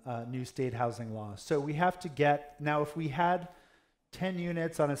new state housing laws. So we have to get, now if we had 10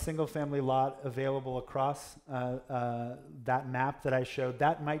 units on a single family lot available across that map that I showed,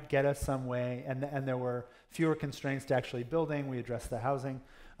 that might get us some way, and there were fewer constraints to actually building. We addressed the housing,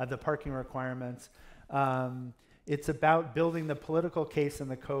 the parking requirements. It's about building the political case in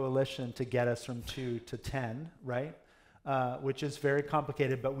the coalition to get us from 2 to 10, right? Which is very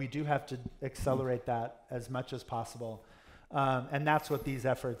complicated, but we do have to accelerate that as much as possible. And that's what these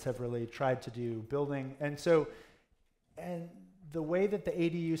efforts have really tried to do, building. And the way that the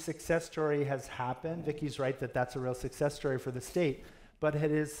ADU success story has happened, Vicki's right that that's a real success story for the state, but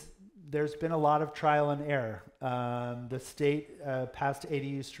there's been a lot of trial and error. The state passed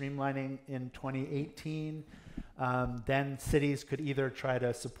ADU streamlining in 2018. Then cities could either try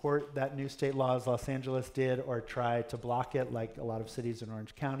to support that new state law, as Los Angeles did, or try to block it, like a lot of cities in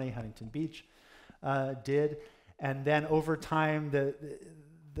Orange County, Huntington Beach did. And then over time,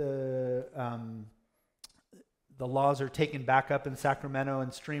 the laws are taken back up in Sacramento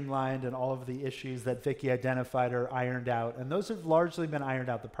and streamlined, and all of the issues that Vicki identified are ironed out. And those have largely been ironed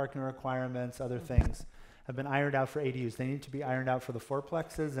out. The parking requirements, other things have been ironed out for ADUs. They need to be ironed out for the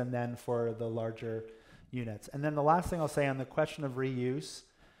fourplexes and then for the larger units. And then the last thing I'll say on the question of reuse,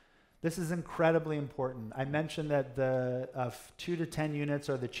 this is incredibly important. I mentioned that the 2 to 10 units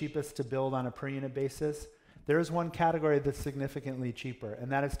are the cheapest to build on a per unit basis. There is one category that's significantly cheaper,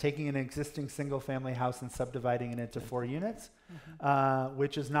 and that is taking an existing single-family house and subdividing it into 4 units,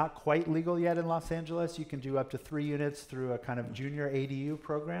 which is not quite legal yet in Los Angeles. You can do up to 3 units through a kind of junior ADU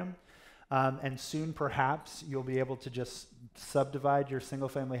program, and soon, perhaps, you'll be able to just subdivide your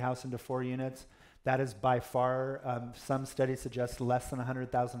single-family house into 4 units. That is by far, some studies suggest less than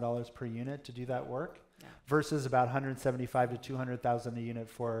 $100,000 per unit to do that work, versus about $175,000 to $200,000 a unit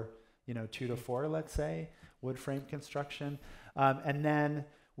for 2 to 4, let's say, wood frame construction. And then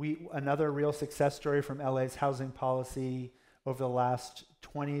another real success story from LA's housing policy over the last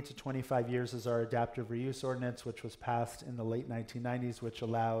 20 to 25 years is our adaptive reuse ordinance, which was passed in the late 1990s, which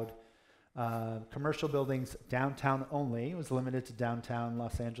allowed commercial buildings downtown only, it was limited to downtown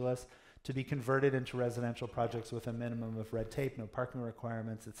Los Angeles, to be converted into residential projects with a minimum of red tape, no parking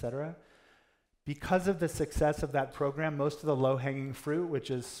requirements, et cetera. Because of the success of that program, most of the low-hanging fruit,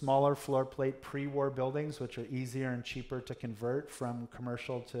 which is smaller floor plate pre-war buildings, which are easier and cheaper to convert from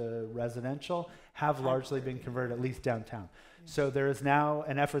commercial to residential, have largely been converted, at least downtown. So there is now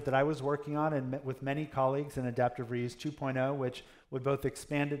an effort that I was working on and met with many colleagues in Adaptive Reuse 2.0, which would both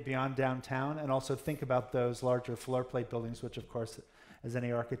expand it beyond downtown and also think about those larger floor plate buildings, which of course, as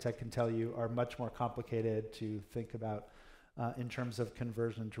any architect can tell you, are much more complicated to think about in terms of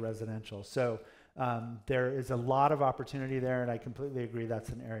conversion to residential. So there is a lot of opportunity there, and I completely agree that's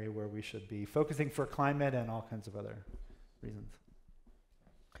an area where we should be focusing for climate and all kinds of other reasons.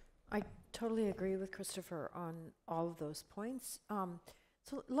 I totally agree with Christopher on all of those points.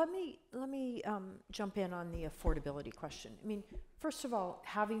 So let me jump in on the affordability question. I mean, first of all,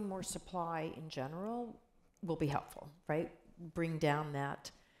 having more supply in general will be helpful, right? Bring down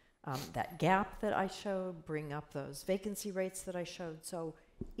that gap that I showed, bring up those vacancy rates that I showed. So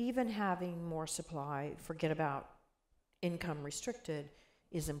even having more supply, forget about income restricted,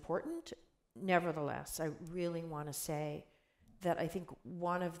 is important. Nevertheless, I really want to say that I think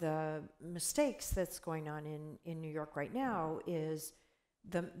one of the mistakes that's going on in New York right now is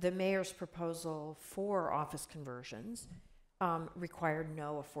the mayor's proposal for office conversions required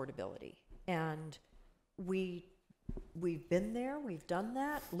no affordability. And we've been there, we've done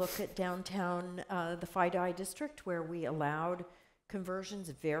that. Look at downtown, the FIDI district, where we allowed conversions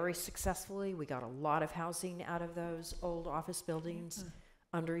very successfully. We got a lot of housing out of those old office buildings,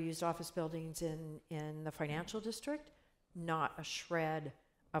 underused office buildings in the financial district. Not a shred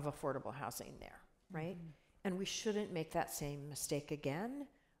of affordable housing there, right? And we shouldn't make that same mistake again.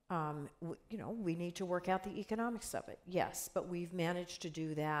 We need to work out the economics of it, yes, but we've managed to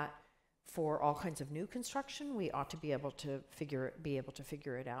do that for all kinds of new construction. We ought to be able to figure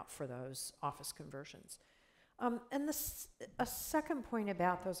it out for those office conversions. And a second point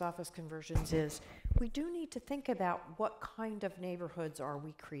about those office conversions is we do need to think about what kind of neighborhoods are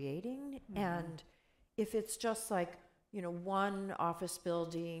we creating, and if it's just like, one office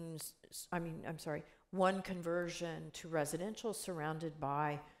one conversion to residential surrounded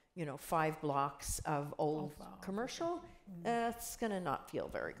by, 5 blocks of old commercial, it's gonna not feel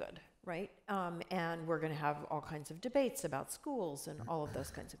very good, right? And we're gonna have all kinds of debates about schools and all of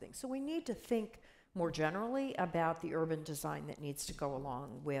those kinds of things. So we need to think more generally about the urban design that needs to go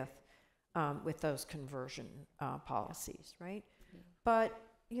along with those conversion policies, right? But,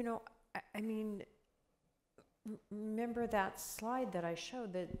 remember that slide that I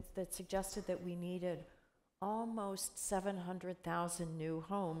showed that suggested that we needed almost 700,000 new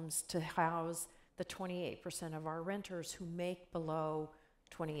homes to house the 28% of our renters who make below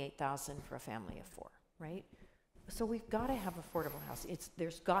 $28,000 for a family of 4, right? So we've got to have affordable housing.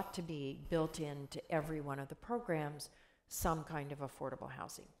 There's got to be built into every one of the programs some kind of affordable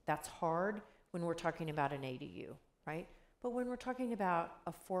housing. That's hard when we're talking about an ADU, right? But when we're talking about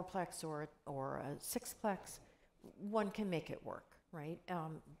a 4-plex or a 6-plex, one can make it work, right?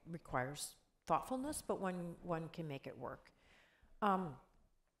 Requires thoughtfulness, but one can make it work.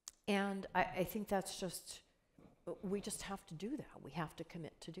 And I think that's just, we just have to do that. We have to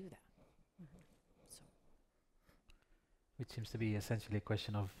commit to do that. Which seems to be essentially a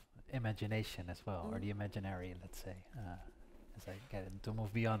question of imagination as well, or the imaginary, let's say, as I get to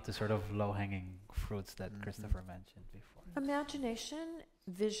move beyond the sort of low-hanging fruits that Christopher mentioned before. Imagination,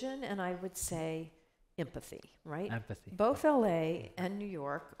 vision, and I would say empathy, right? Empathy. Both LA and New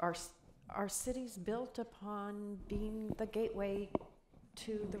York are cities built upon being the gateway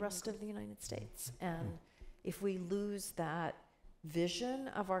to the rest of the United States. And if we lose that vision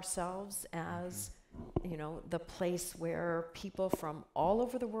of ourselves as, you know, the place where people from all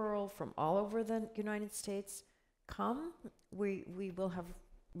over the world, from all over the United States come, we will have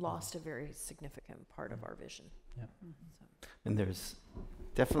lost a very significant part of our vision. Yeah. So. And there's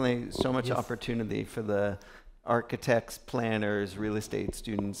definitely so much opportunity for the architects, planners, real estate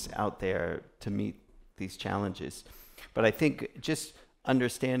students out there to meet these challenges. But I think just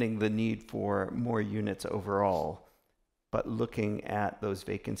understanding the need for more units overall, but looking at those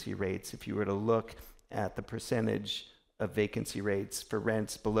vacancy rates, if you were to look at the percentage of vacancy rates for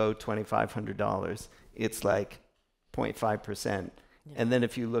rents below $2,500, it's like 0.5%. Yeah. And then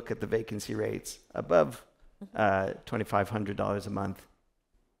if you look at the vacancy rates above $2,500 a month,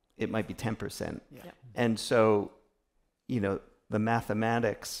 it might be 10%. Yeah. And so, you know, the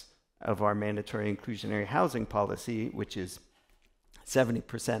mathematics of our mandatory inclusionary housing policy, which is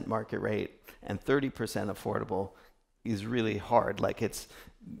 70% market rate and 30% affordable, is really hard. Like, it's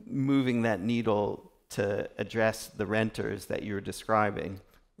moving that needle to address the renters that you're describing.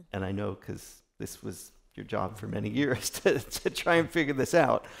 And I know because this was your job for many years to try and figure this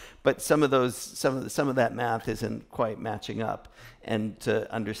out. But some of that math isn't quite matching up. And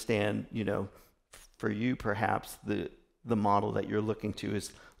to understand, you know, for you perhaps the model that you're looking to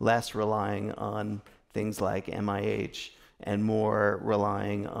is less relying on things like MIH and more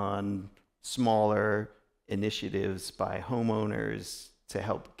relying on smaller initiatives by homeowners to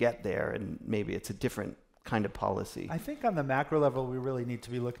help get there, and maybe it's a different kind of policy. I think on the macro level, we really need to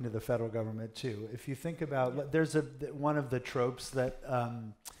be looking to the federal government too. If you think about, there's one of the tropes that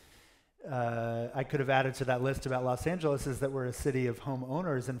I could have added to that list about Los Angeles is that we're a city of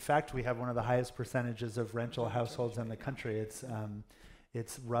homeowners. In fact, we have one of the highest percentages of rental households in the country.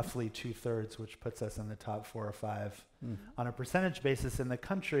 It's roughly 2/3, which puts us in the top 4 or 5 on a percentage basis in the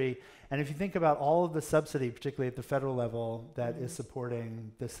country. And if you think about all of the subsidy, particularly at the federal level, that is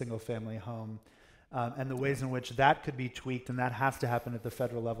supporting the single family home, and the ways in which that could be tweaked, and that has to happen at the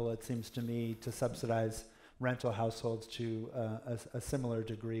federal level, it seems to me, to subsidize rental households to a similar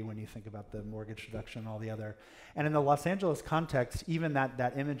degree when you think about the mortgage reduction and all the other. And in the Los Angeles context, even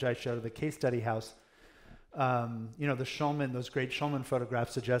that image I showed of the case study house, you know, the Schulman, those great Schulman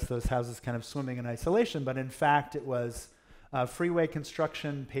photographs suggest those houses kind of swimming in isolation, but in fact it was freeway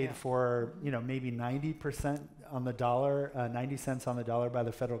construction paid for, you know, maybe 90% on the dollar, 90 cents on the dollar by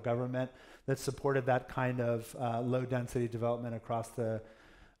the federal government that supported that kind of low density development across the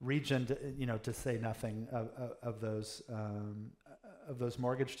region, you know, to say nothing of those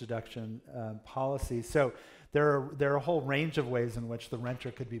mortgage deduction policies. So there are a whole range of ways in which the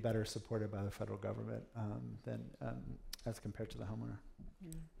renter could be better supported by the federal government than as compared to the homeowner.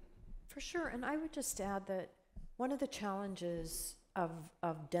 For sure, and I would just add that one of the challenges of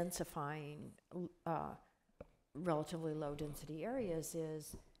densifying relatively low density areas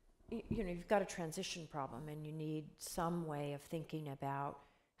is, you know, you've got a transition problem and you need some way of thinking about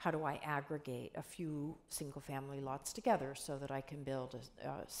how do I aggregate a few single family lots together so that I can build a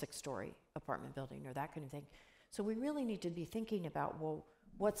 6-story apartment building or that kind of thing. So we really need to be thinking about, well,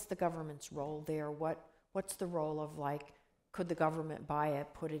 what's the government's role there? What's the role of, like, could the government buy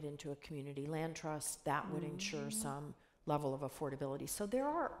it, put it into a community land trust? That would ensure some level of affordability. So there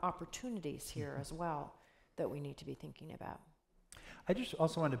are opportunities here as well that we need to be thinking about. I just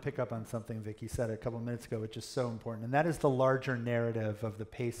also wanted to pick up on something Vicki said a couple minutes ago, which is so important, and that is the larger narrative of the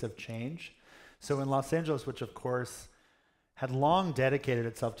pace of change. So in Los Angeles, which of course had long dedicated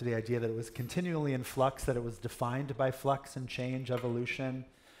itself to the idea that it was continually in flux, that it was defined by flux and change, evolution,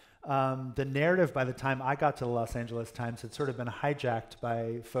 the narrative by the time I got to the Los Angeles Times had sort of been hijacked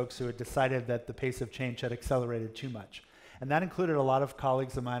by folks who had decided that the pace of change had accelerated too much. And that included a lot of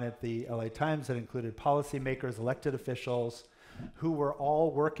colleagues of mine at the LA Times, that included policymakers, elected officials, who were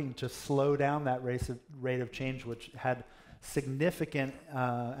all working to slow down that rate of change, which had significant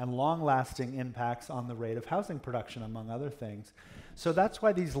and long-lasting impacts on the rate of housing production, among other things. So that's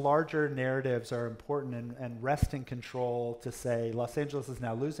why these larger narratives are important and rest in control to say Los Angeles is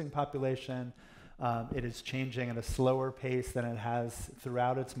now losing population. It is changing at a slower pace than it has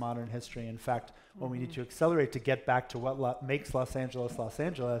throughout its modern history. In fact, when we need to accelerate to get back to what makes Los Angeles Los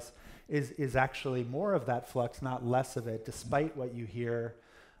Angeles is actually more of that flux, not less of it, despite what you hear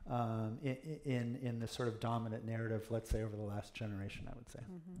in the sort of dominant narrative, let's say, over the last generation, I would say.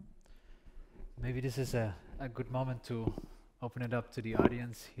 Maybe this is a good moment to open it up to the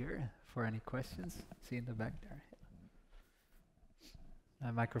audience here for any questions. See in the back there.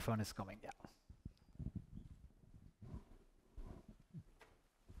 The microphone is coming down.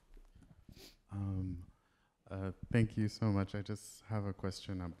 Thank you so much. I just have a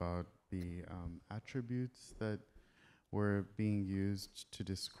question about the attributes that were being used to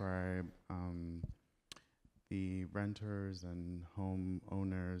describe the renters and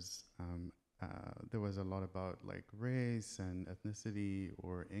homeowners. There was a lot about like race and ethnicity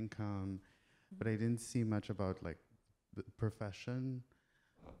or income, but I didn't see much about like the profession.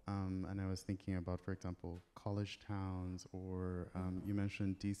 And I was thinking about, for example, college towns, or you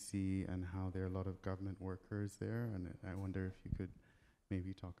mentioned DC and how there are a lot of government workers there, and I wonder if you could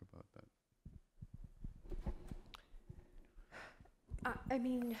maybe talk about that. I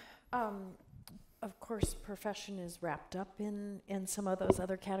mean, of course, profession is wrapped up in some of those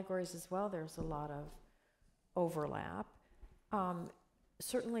other categories as well. There's a lot of overlap.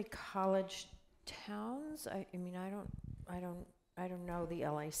 Certainly, college towns. I mean, I don't know the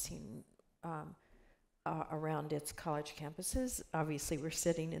LA scene around its college campuses. Obviously, we're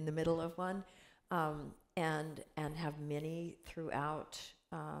sitting in the middle of one, and have many throughout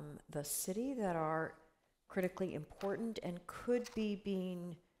the city that are critically important and could be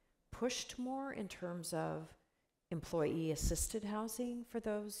being pushed more in terms of employee-assisted housing for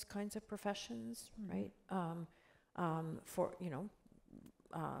those kinds of professions, right? For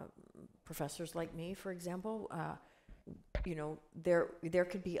professors like me, for example. There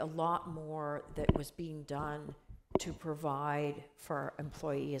could be a lot more that was being done to provide for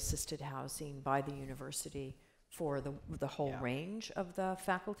employee-assisted housing by the university for the whole range of the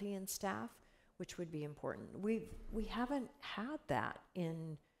faculty and staff, which would be important. We haven't had that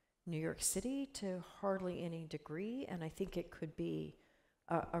in New York City to hardly any degree, and I think it could be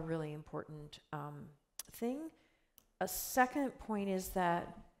a really important thing. A second point is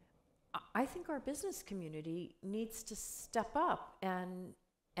that I think our business community needs to step up and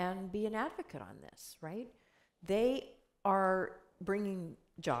be an advocate on this, right? They are bringing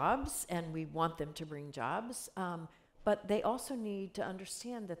jobs, and we want them to bring jobs, but they also need to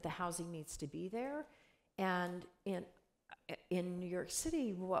understand that the housing needs to be there. And in New York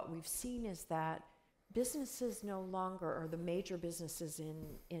City, what we've seen is that businesses no longer, or the major businesses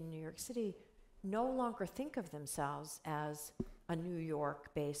in New York City, no longer think of themselves as a New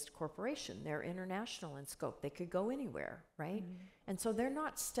York-based corporation. They're international in scope. They could go anywhere, right? And so they're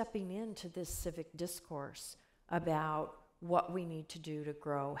not stepping into this civic discourse about what we need to do to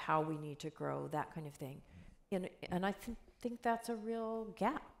grow, how we need to grow, that kind of thing. And I think that's a real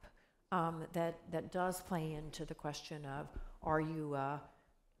gap that does play into the question of, are you a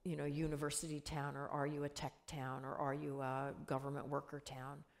university town, or are you a tech town, or are you a government worker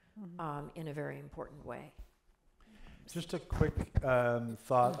town, in a very important way. Just a quick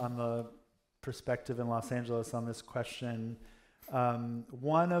thought on the perspective in Los Angeles on this question.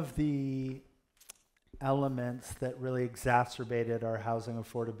 One of the elements that really exacerbated our housing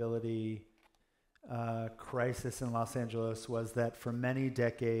affordability crisis in Los Angeles was that for many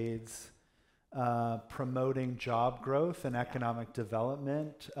decades, promoting job growth and economic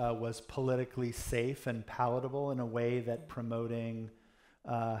development was politically safe and palatable in a way that promoting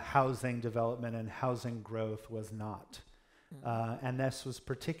housing development and housing growth was not. And this was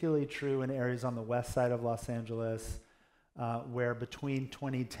particularly true in areas on the west side of Los Angeles, where between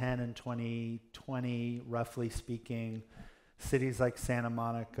 2010 and 2020, roughly speaking, cities like Santa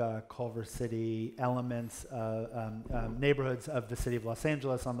Monica, Culver City, elements, neighborhoods of the city of Los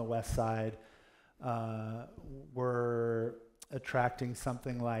Angeles on the west side were attracting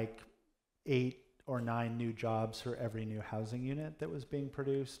something like 8 or 9 new jobs for every new housing unit that was being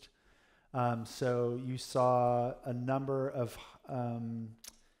produced. So you saw a number of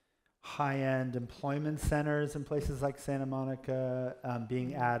high-end employment centers in places like Santa Monica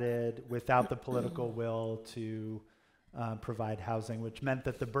being added without the political will to provide housing, which meant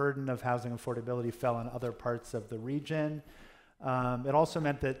that the burden of housing affordability fell on other parts of the region. It also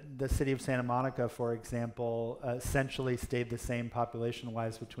meant that the city of Santa Monica, for example, essentially stayed the same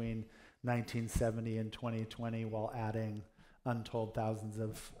population-wise between 1970 and 2020 while adding untold thousands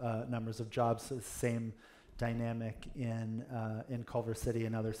of numbers of jobs. So the same dynamic in Culver City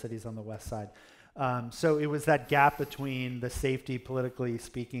and other cities on the west side. So it was that gap between the safety, politically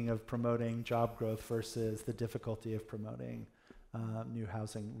speaking, of promoting job growth versus the difficulty of promoting new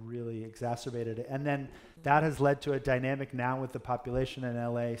housing really exacerbated it. And then that has led to a dynamic now with the population in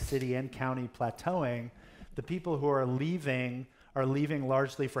LA, city and county plateauing. The people who are leaving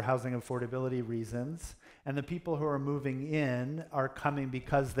largely for housing affordability reasons, and the people who are moving in are coming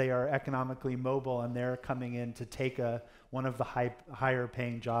because they are economically mobile, and they're coming in to take one of the higher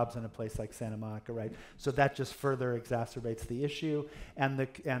paying jobs in a place like Santa Monica, right? So that just further exacerbates the issue. And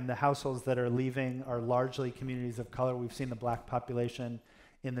the households that are leaving are largely communities of color. We've seen the black population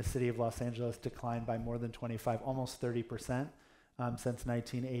in the city of Los Angeles declined by more than 25, almost 30% since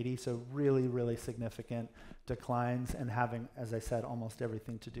 1980. So really, really significant declines, and having, as I said, almost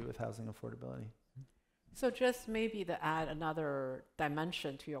everything to do with housing affordability. So just maybe to add another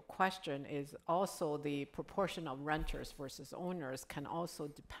dimension to your question is also the proportion of renters versus owners can also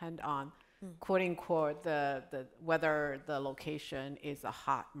depend on quote unquote the whether the location is a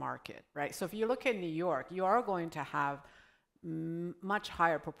hot market, right? So if you look at New York, you are going to have much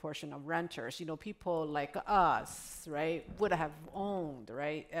higher proportion of renters. You know, people like us, right, would have owned,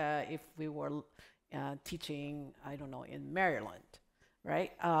 right, if we were teaching, I don't know, in Maryland,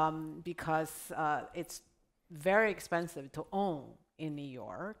 right? Because it's very expensive to own in New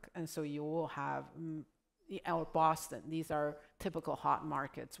York, and so you will have, or Boston, these are typical hot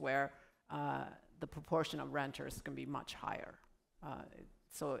markets where the proportion of renters can be much higher.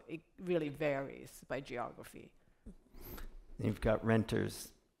 So it really varies by geography. You've got renters,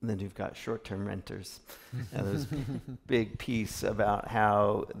 and then you've got short-term renters. Now, there's a big piece about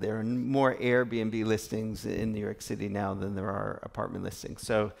how there are more Airbnb listings in New York City now than there are apartment listings.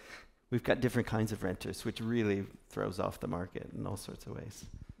 So we've got different kinds of renters, which really throws off the market in all sorts of ways.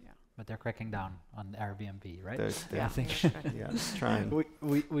 But they're cracking down on Airbnb, right? Yeah, I think yeah, trying.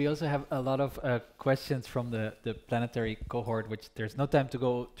 we also have a lot of questions from the planetary cohort, which there's no time to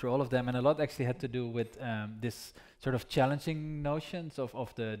go through all of them, and a lot actually had to do with this sort of challenging notions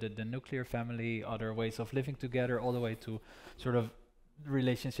of the nuclear family, other ways of living together, all the way to sort of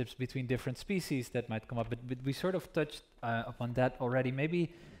relationships between different species that might come up. But we sort of touched upon that already.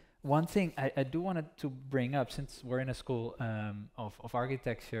 Maybe one thing I do wanted to bring up, since we're in a school of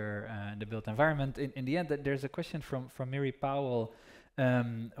architecture and the built environment, in the end, that there's a question from Miri Powell,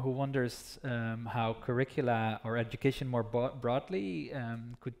 who wonders how curricula or education more broadly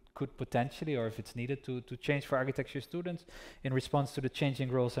could potentially, or if it's needed to change for architecture students in response to the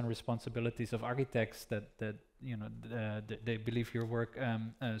changing roles and responsibilities of architects that you know they believe your work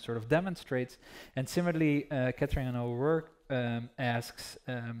sort of demonstrates. And similarly, Catherine O'Rourke asks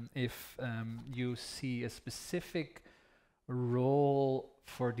if you see a specific role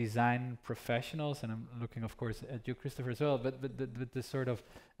for design professionals, and I'm looking, of course, at you, Christopher, as well. But the sort of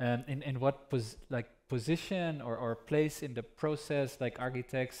in what position or place in the process, like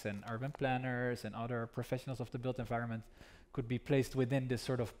architects and urban planners and other professionals of the built environment, could be placed within this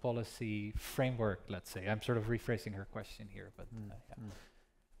sort of policy framework. Let's say I'm sort of rephrasing her question here, but yeah.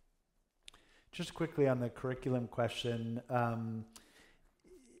 Just quickly on the curriculum question,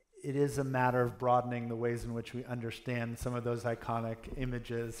 it is a matter of broadening the ways in which we understand some of those iconic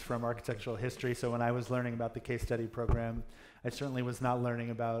images from architectural history. So when I was learning about the case study program, I certainly was not learning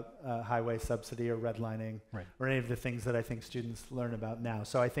about highway subsidy or redlining, right, or any of the things that I think students learn about now.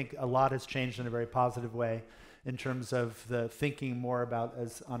 So I think a lot has changed in a very positive way in terms of the thinking more about,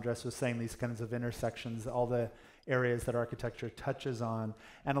 as Andres was saying, these kinds of intersections, all the areas that architecture touches on.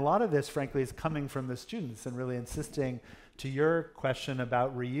 And a lot of this, frankly, is coming from the students and really insisting, to your question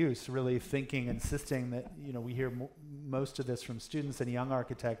about reuse, really thinking, insisting that, you know, we hear most of this from students and young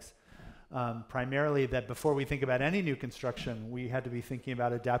architects, primarily that before we think about any new construction, we had to be thinking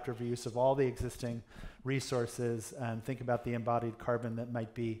about adaptive reuse of all the existing resources and think about the embodied carbon that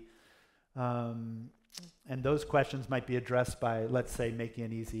might be, and those questions might be addressed by, let's say, making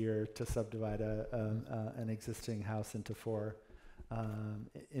it easier to subdivide an existing house into four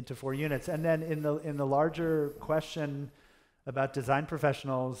units. And then in the larger question about design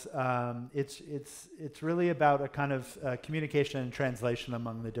professionals, it's really about a kind of communication and translation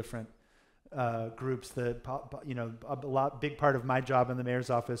among the different groups. Big part of my job in the mayor's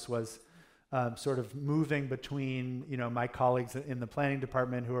office was sort of moving between, my colleagues in the planning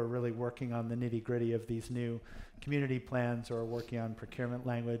department who are really working on the nitty-gritty of these new community plans or working on procurement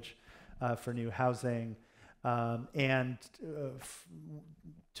language for new housing, and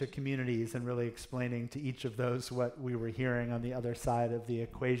to communities, and really explaining to each of those what we were hearing on the other side of the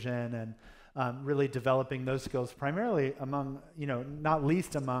equation, and really developing those skills primarily among, not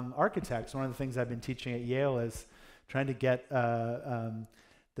least among architects. One of the things I've been teaching at Yale is trying to get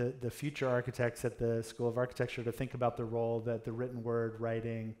the future architects at the School of Architecture to think about the role that the written word,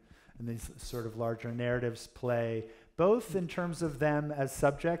 writing, and these sort of larger narratives play, both in terms of them as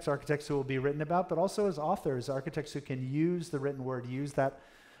subjects, architects who will be written about, but also as authors, architects who can use the written word, use that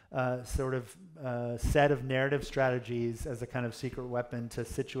sort of set of narrative strategies as a kind of secret weapon to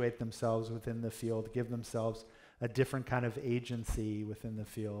situate themselves within the field, give themselves a different kind of agency within the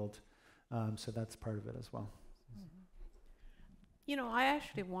field. So that's part of it as well. I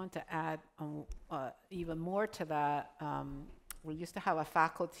actually want to add even more to that. We used to have a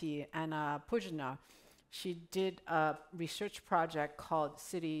faculty, Anna Pujna, she did a research project called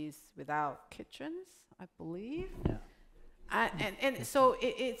Cities Without Kitchens, I believe. Yeah. And so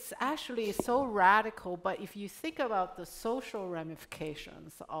it's actually so radical, but if you think about the social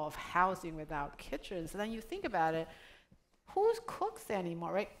ramifications of housing without kitchens, then you think about it, who cooks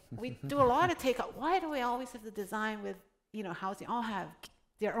anymore, right? We do a lot of takeout. Why do we always have to design with, housing all have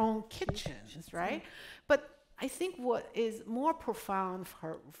their own kitchens, right? But I think what is more profound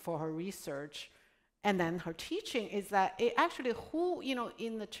for her research and then her teaching is that it actually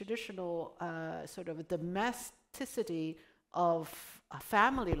in the traditional sort of domesticity of a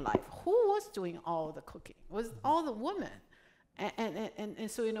family life, who was doing all the cooking? It was all the women. And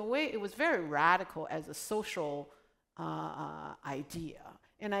so in a way, it was very radical as a social idea.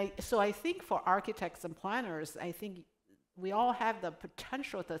 And I think for architects and planners, I think we all have the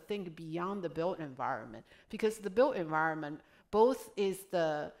potential to think beyond the built environment, because the built environment both is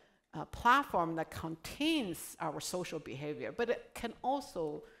the platform that contains our social behavior, but it can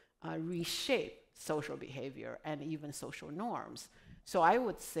also reshape social behavior and even social norms. So I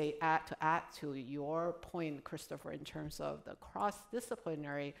would say, to add to your point, Christopher, in terms of the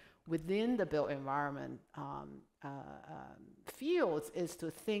cross-disciplinary within the built environment fields, is to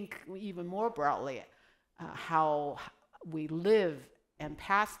think even more broadly how we live and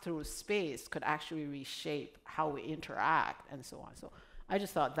pass through space could actually reshape how we interact and so on. So I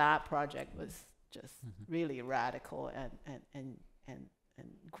just thought that project was just really radical and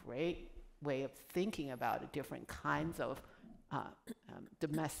great way of thinking about different kinds of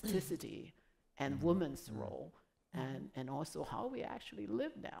domesticity and women's role, and also how we actually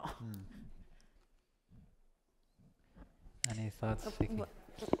live now. Any thoughts, Vicki? Well,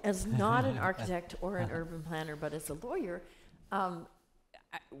 as not an architect or an urban planner, but as a lawyer,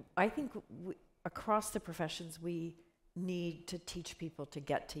 I think across the professions we need to teach people to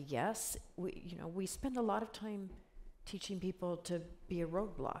get to yes. We spend a lot of time teaching people to be a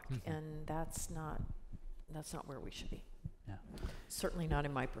roadblock, and that's not where we should be. Yeah. Certainly not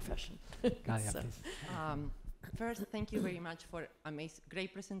in my profession. Galia, So. please. First, thank you very much for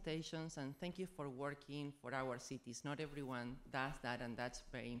great presentations, and thank you for working for our cities. Not everyone does that, and that's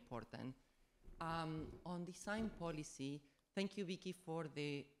very important. On design policy, thank you, Vicki, for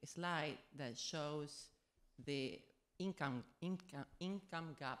the slide that shows the income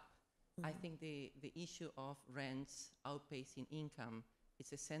gap. I think the issue of rents outpacing income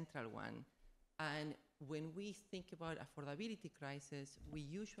is a central one. And when we think about affordability crisis, we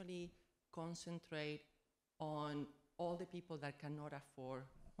usually concentrate on all the people that cannot afford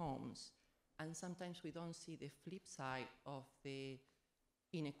homes. And sometimes we don't see the flip side of the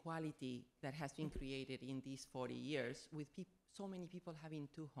inequality that has been created in these 40 years with so many people having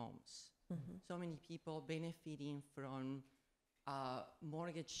two homes, so many people benefiting from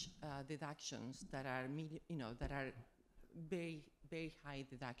mortgage deductions that are, that are very, very high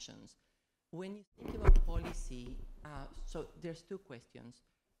deductions. When you think about policy, so there's two questions.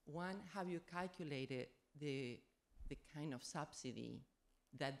 One, have you calculated the kind of subsidy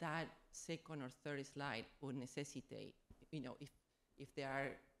that second or third slide would necessitate? If there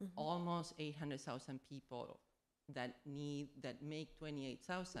are almost 800,000 people that make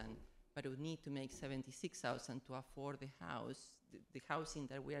 28,000, but would need to make 76,000 to afford the housing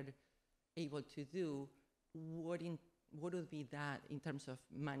that we are able to do, what would be that in terms of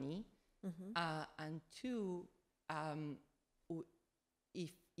money? And two,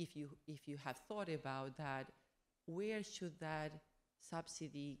 if you have thought about that, where should that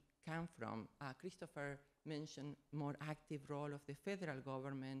subsidy come from? Christopher mentioned more active role of the federal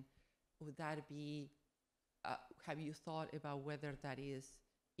government. Would that be, have you thought about whether that is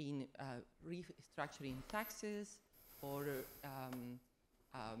in restructuring taxes or,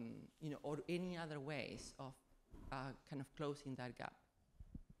 or any other ways of kind of closing that gap?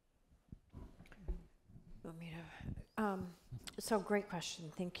 Want me to, so great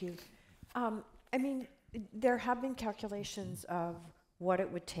question, thank you. I mean, there have been calculations of what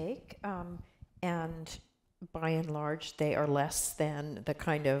it would take, and by and large, they are less than the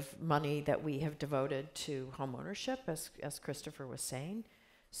kind of money that we have devoted to home ownership, as Christopher was saying.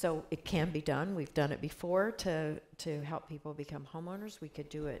 So it can be done. We've done it before to help people become homeowners. We could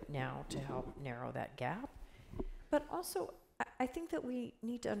do it now to help narrow that gap. But also, I think that we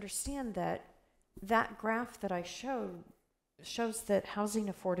need to understand that that graph that I showed shows that housing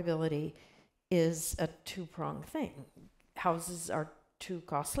affordability is a two-pronged thing. Houses are too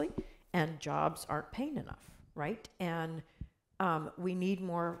costly and jobs aren't paying enough, right? And we need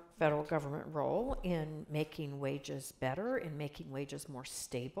more federal government role in making wages better, in making wages more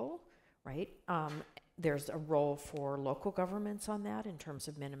stable, right? There's a role for local governments on that in terms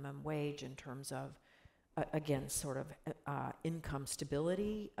of minimum wage, in terms of again, sort of income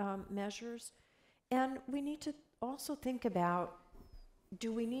stability measures. And we need to also think about,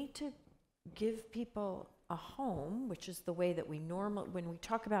 do we need to give people a home, which is the way that we normally, when we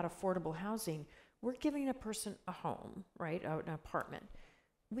talk about affordable housing, we're giving a person a home, right, an apartment.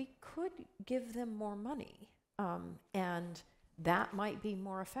 We could give them more money, and that might be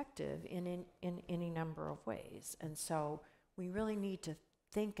more effective in any number of ways. And so we really need to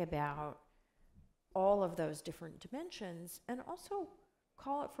think about all of those different dimensions and also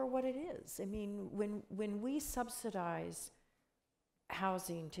call it for what it is. I mean, when we subsidize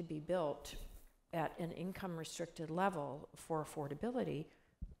housing to be built at an income restricted level for affordability,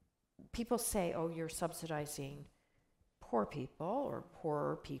 people say, oh, you're subsidizing poor people or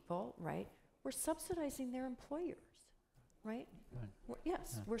poorer people, right? We're subsidizing their employers, right?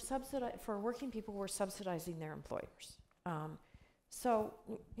 Yes, we're subsidizing, for working people, we're subsidizing their employers. So,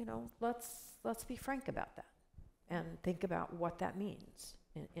 you know, let's be frank about that and think about what that means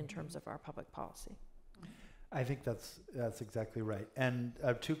in terms of our public policy. I think that's exactly right. And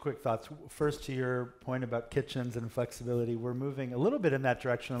two quick thoughts. First, to your point about kitchens and flexibility, we're moving a little bit in that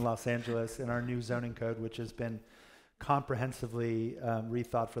direction in Los Angeles in our new zoning code, which has been comprehensively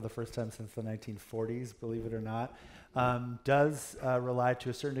rethought for the first time since the 1940s, believe it or not, does rely to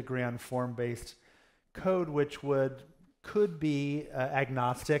a certain degree on form-based code, which could be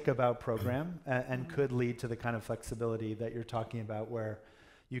agnostic about program and could lead to the kind of flexibility that you're talking about, where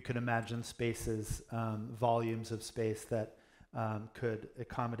you could imagine spaces, volumes of space that could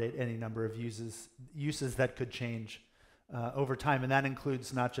accommodate any number of uses that could change over time. And that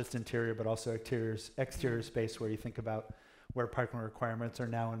includes not just interior, but also exterior space, where you think about where parking requirements are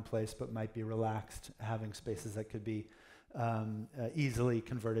now in place, but might be relaxed, having spaces that could be easily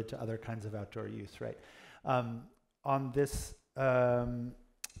converted to other kinds of outdoor use, right? On this,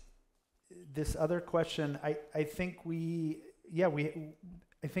 this other question, I think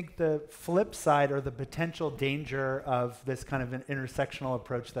I think the flip side, or the potential danger of this kind of an intersectional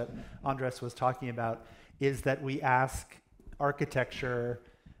approach that Andres was talking about, is that we ask architecture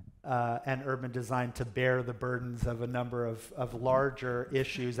and urban design to bear the burdens of a number of larger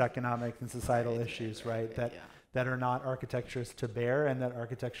issues, economic and societal issues, right? That are not architecture's to bear, and that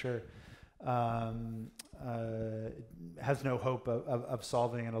architecture has no hope of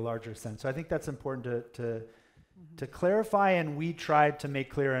solving in a larger sense. So I think that's important to clarify, and we tried to make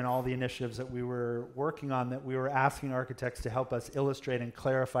clear in all the initiatives that we were working on that we were asking architects to help us illustrate and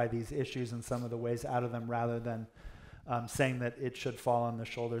clarify these issues and some of the ways out of them, rather than saying that it should fall on the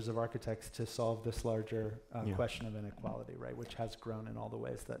shoulders of architects to solve this larger question of inequality, right, which has grown in all the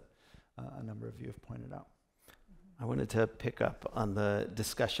ways that a number of you have pointed out. I wanted to pick up on the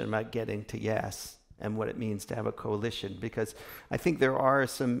discussion about getting to yes and what it means to have a coalition, because I think there are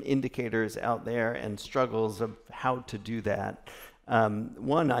some indicators out there and struggles of how to do that.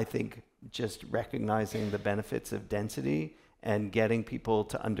 One, I think, just recognizing the benefits of density and getting people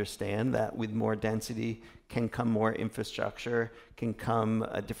to understand that with more density can come more infrastructure, can come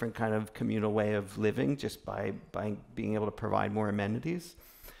a different kind of communal way of living just by being able to provide more amenities.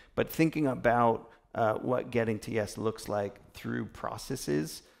 But thinking about what getting to yes looks like through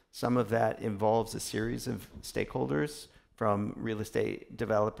processes, some of that involves a series of stakeholders, from real estate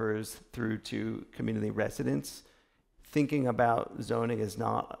developers through to community residents. Thinking about zoning is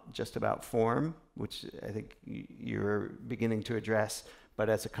not just about form, which I think you're beginning to address, but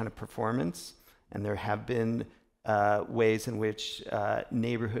as a kind of performance. And there have been ways in which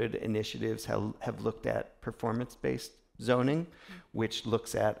neighborhood initiatives have looked at performance-based zoning, which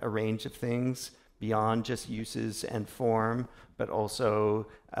looks at a range of things beyond just uses and form, but also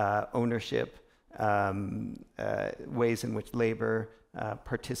ownership, ways in which labor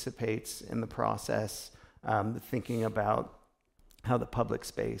participates in the process, thinking about how the public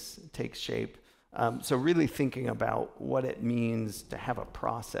space takes shape. So really thinking about what it means to have a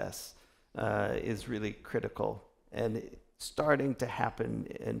process is really critical, and starting to happen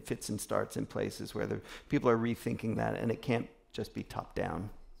in fits and starts in places where the people are rethinking that, and it can't just be top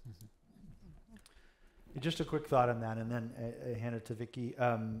down. Just a quick thought on that, and then I hand it to Vicki.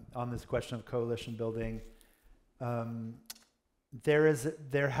 On this question of coalition building,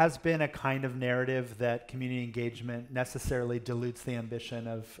 there has been a kind of narrative that community engagement necessarily dilutes the ambition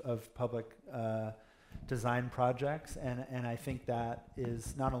of public design projects, and I think that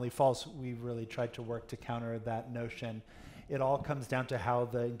is not only false. We've really tried to work to counter that notion. It all comes down to how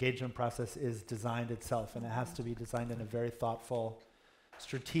the engagement process is designed itself, and it has to be designed in a very thoughtful,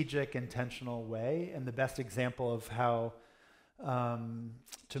 strategic, intentional way. And the best example of how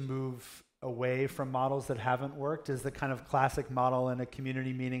to move away from models that haven't worked is the kind of classic model in a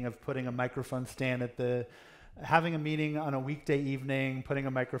community meeting of putting a microphone stand at the, having a meeting on a weekday evening, putting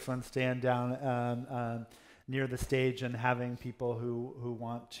a microphone stand down near the stage and having people who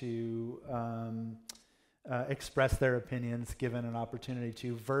want to express their opinions given an opportunity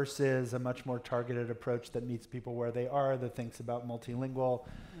to, versus a much more targeted approach that meets people where they are, that thinks about multilingual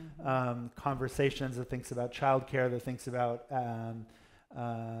conversations, that thinks about childcare, that thinks about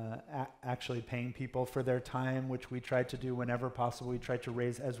actually paying people for their time, which we tried to do whenever possible. We tried to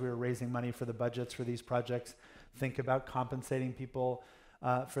raise, as we were raising money for the budgets for these projects, think about compensating people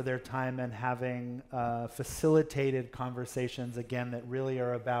for their time and having facilitated conversations, again, that really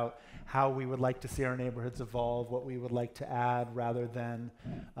are about how we would like to see our neighborhoods evolve, what we would like to add, rather than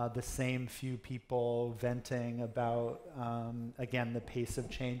the same few people venting about, again, the pace of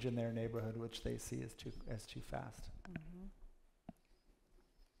change in their neighborhood, which they see as too fast.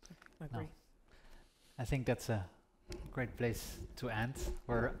 Agree. No. I think that's a great place to end.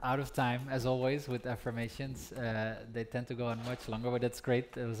 We're out of time, as always, with affirmations. They tend to go on much longer, but that's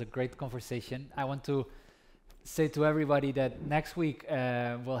great. It was a great conversation. I want to say to everybody that next week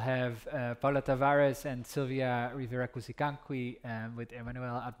we'll have Paula Tavares and Silvia Rivera-Cusicanqui with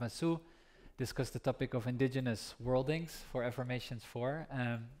Emmanuel Atmasu discuss the topic of indigenous worldings for Affirmations 4.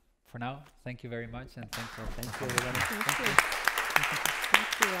 For now, thank you very much, and thanks for Thank you, everybody. Thank you.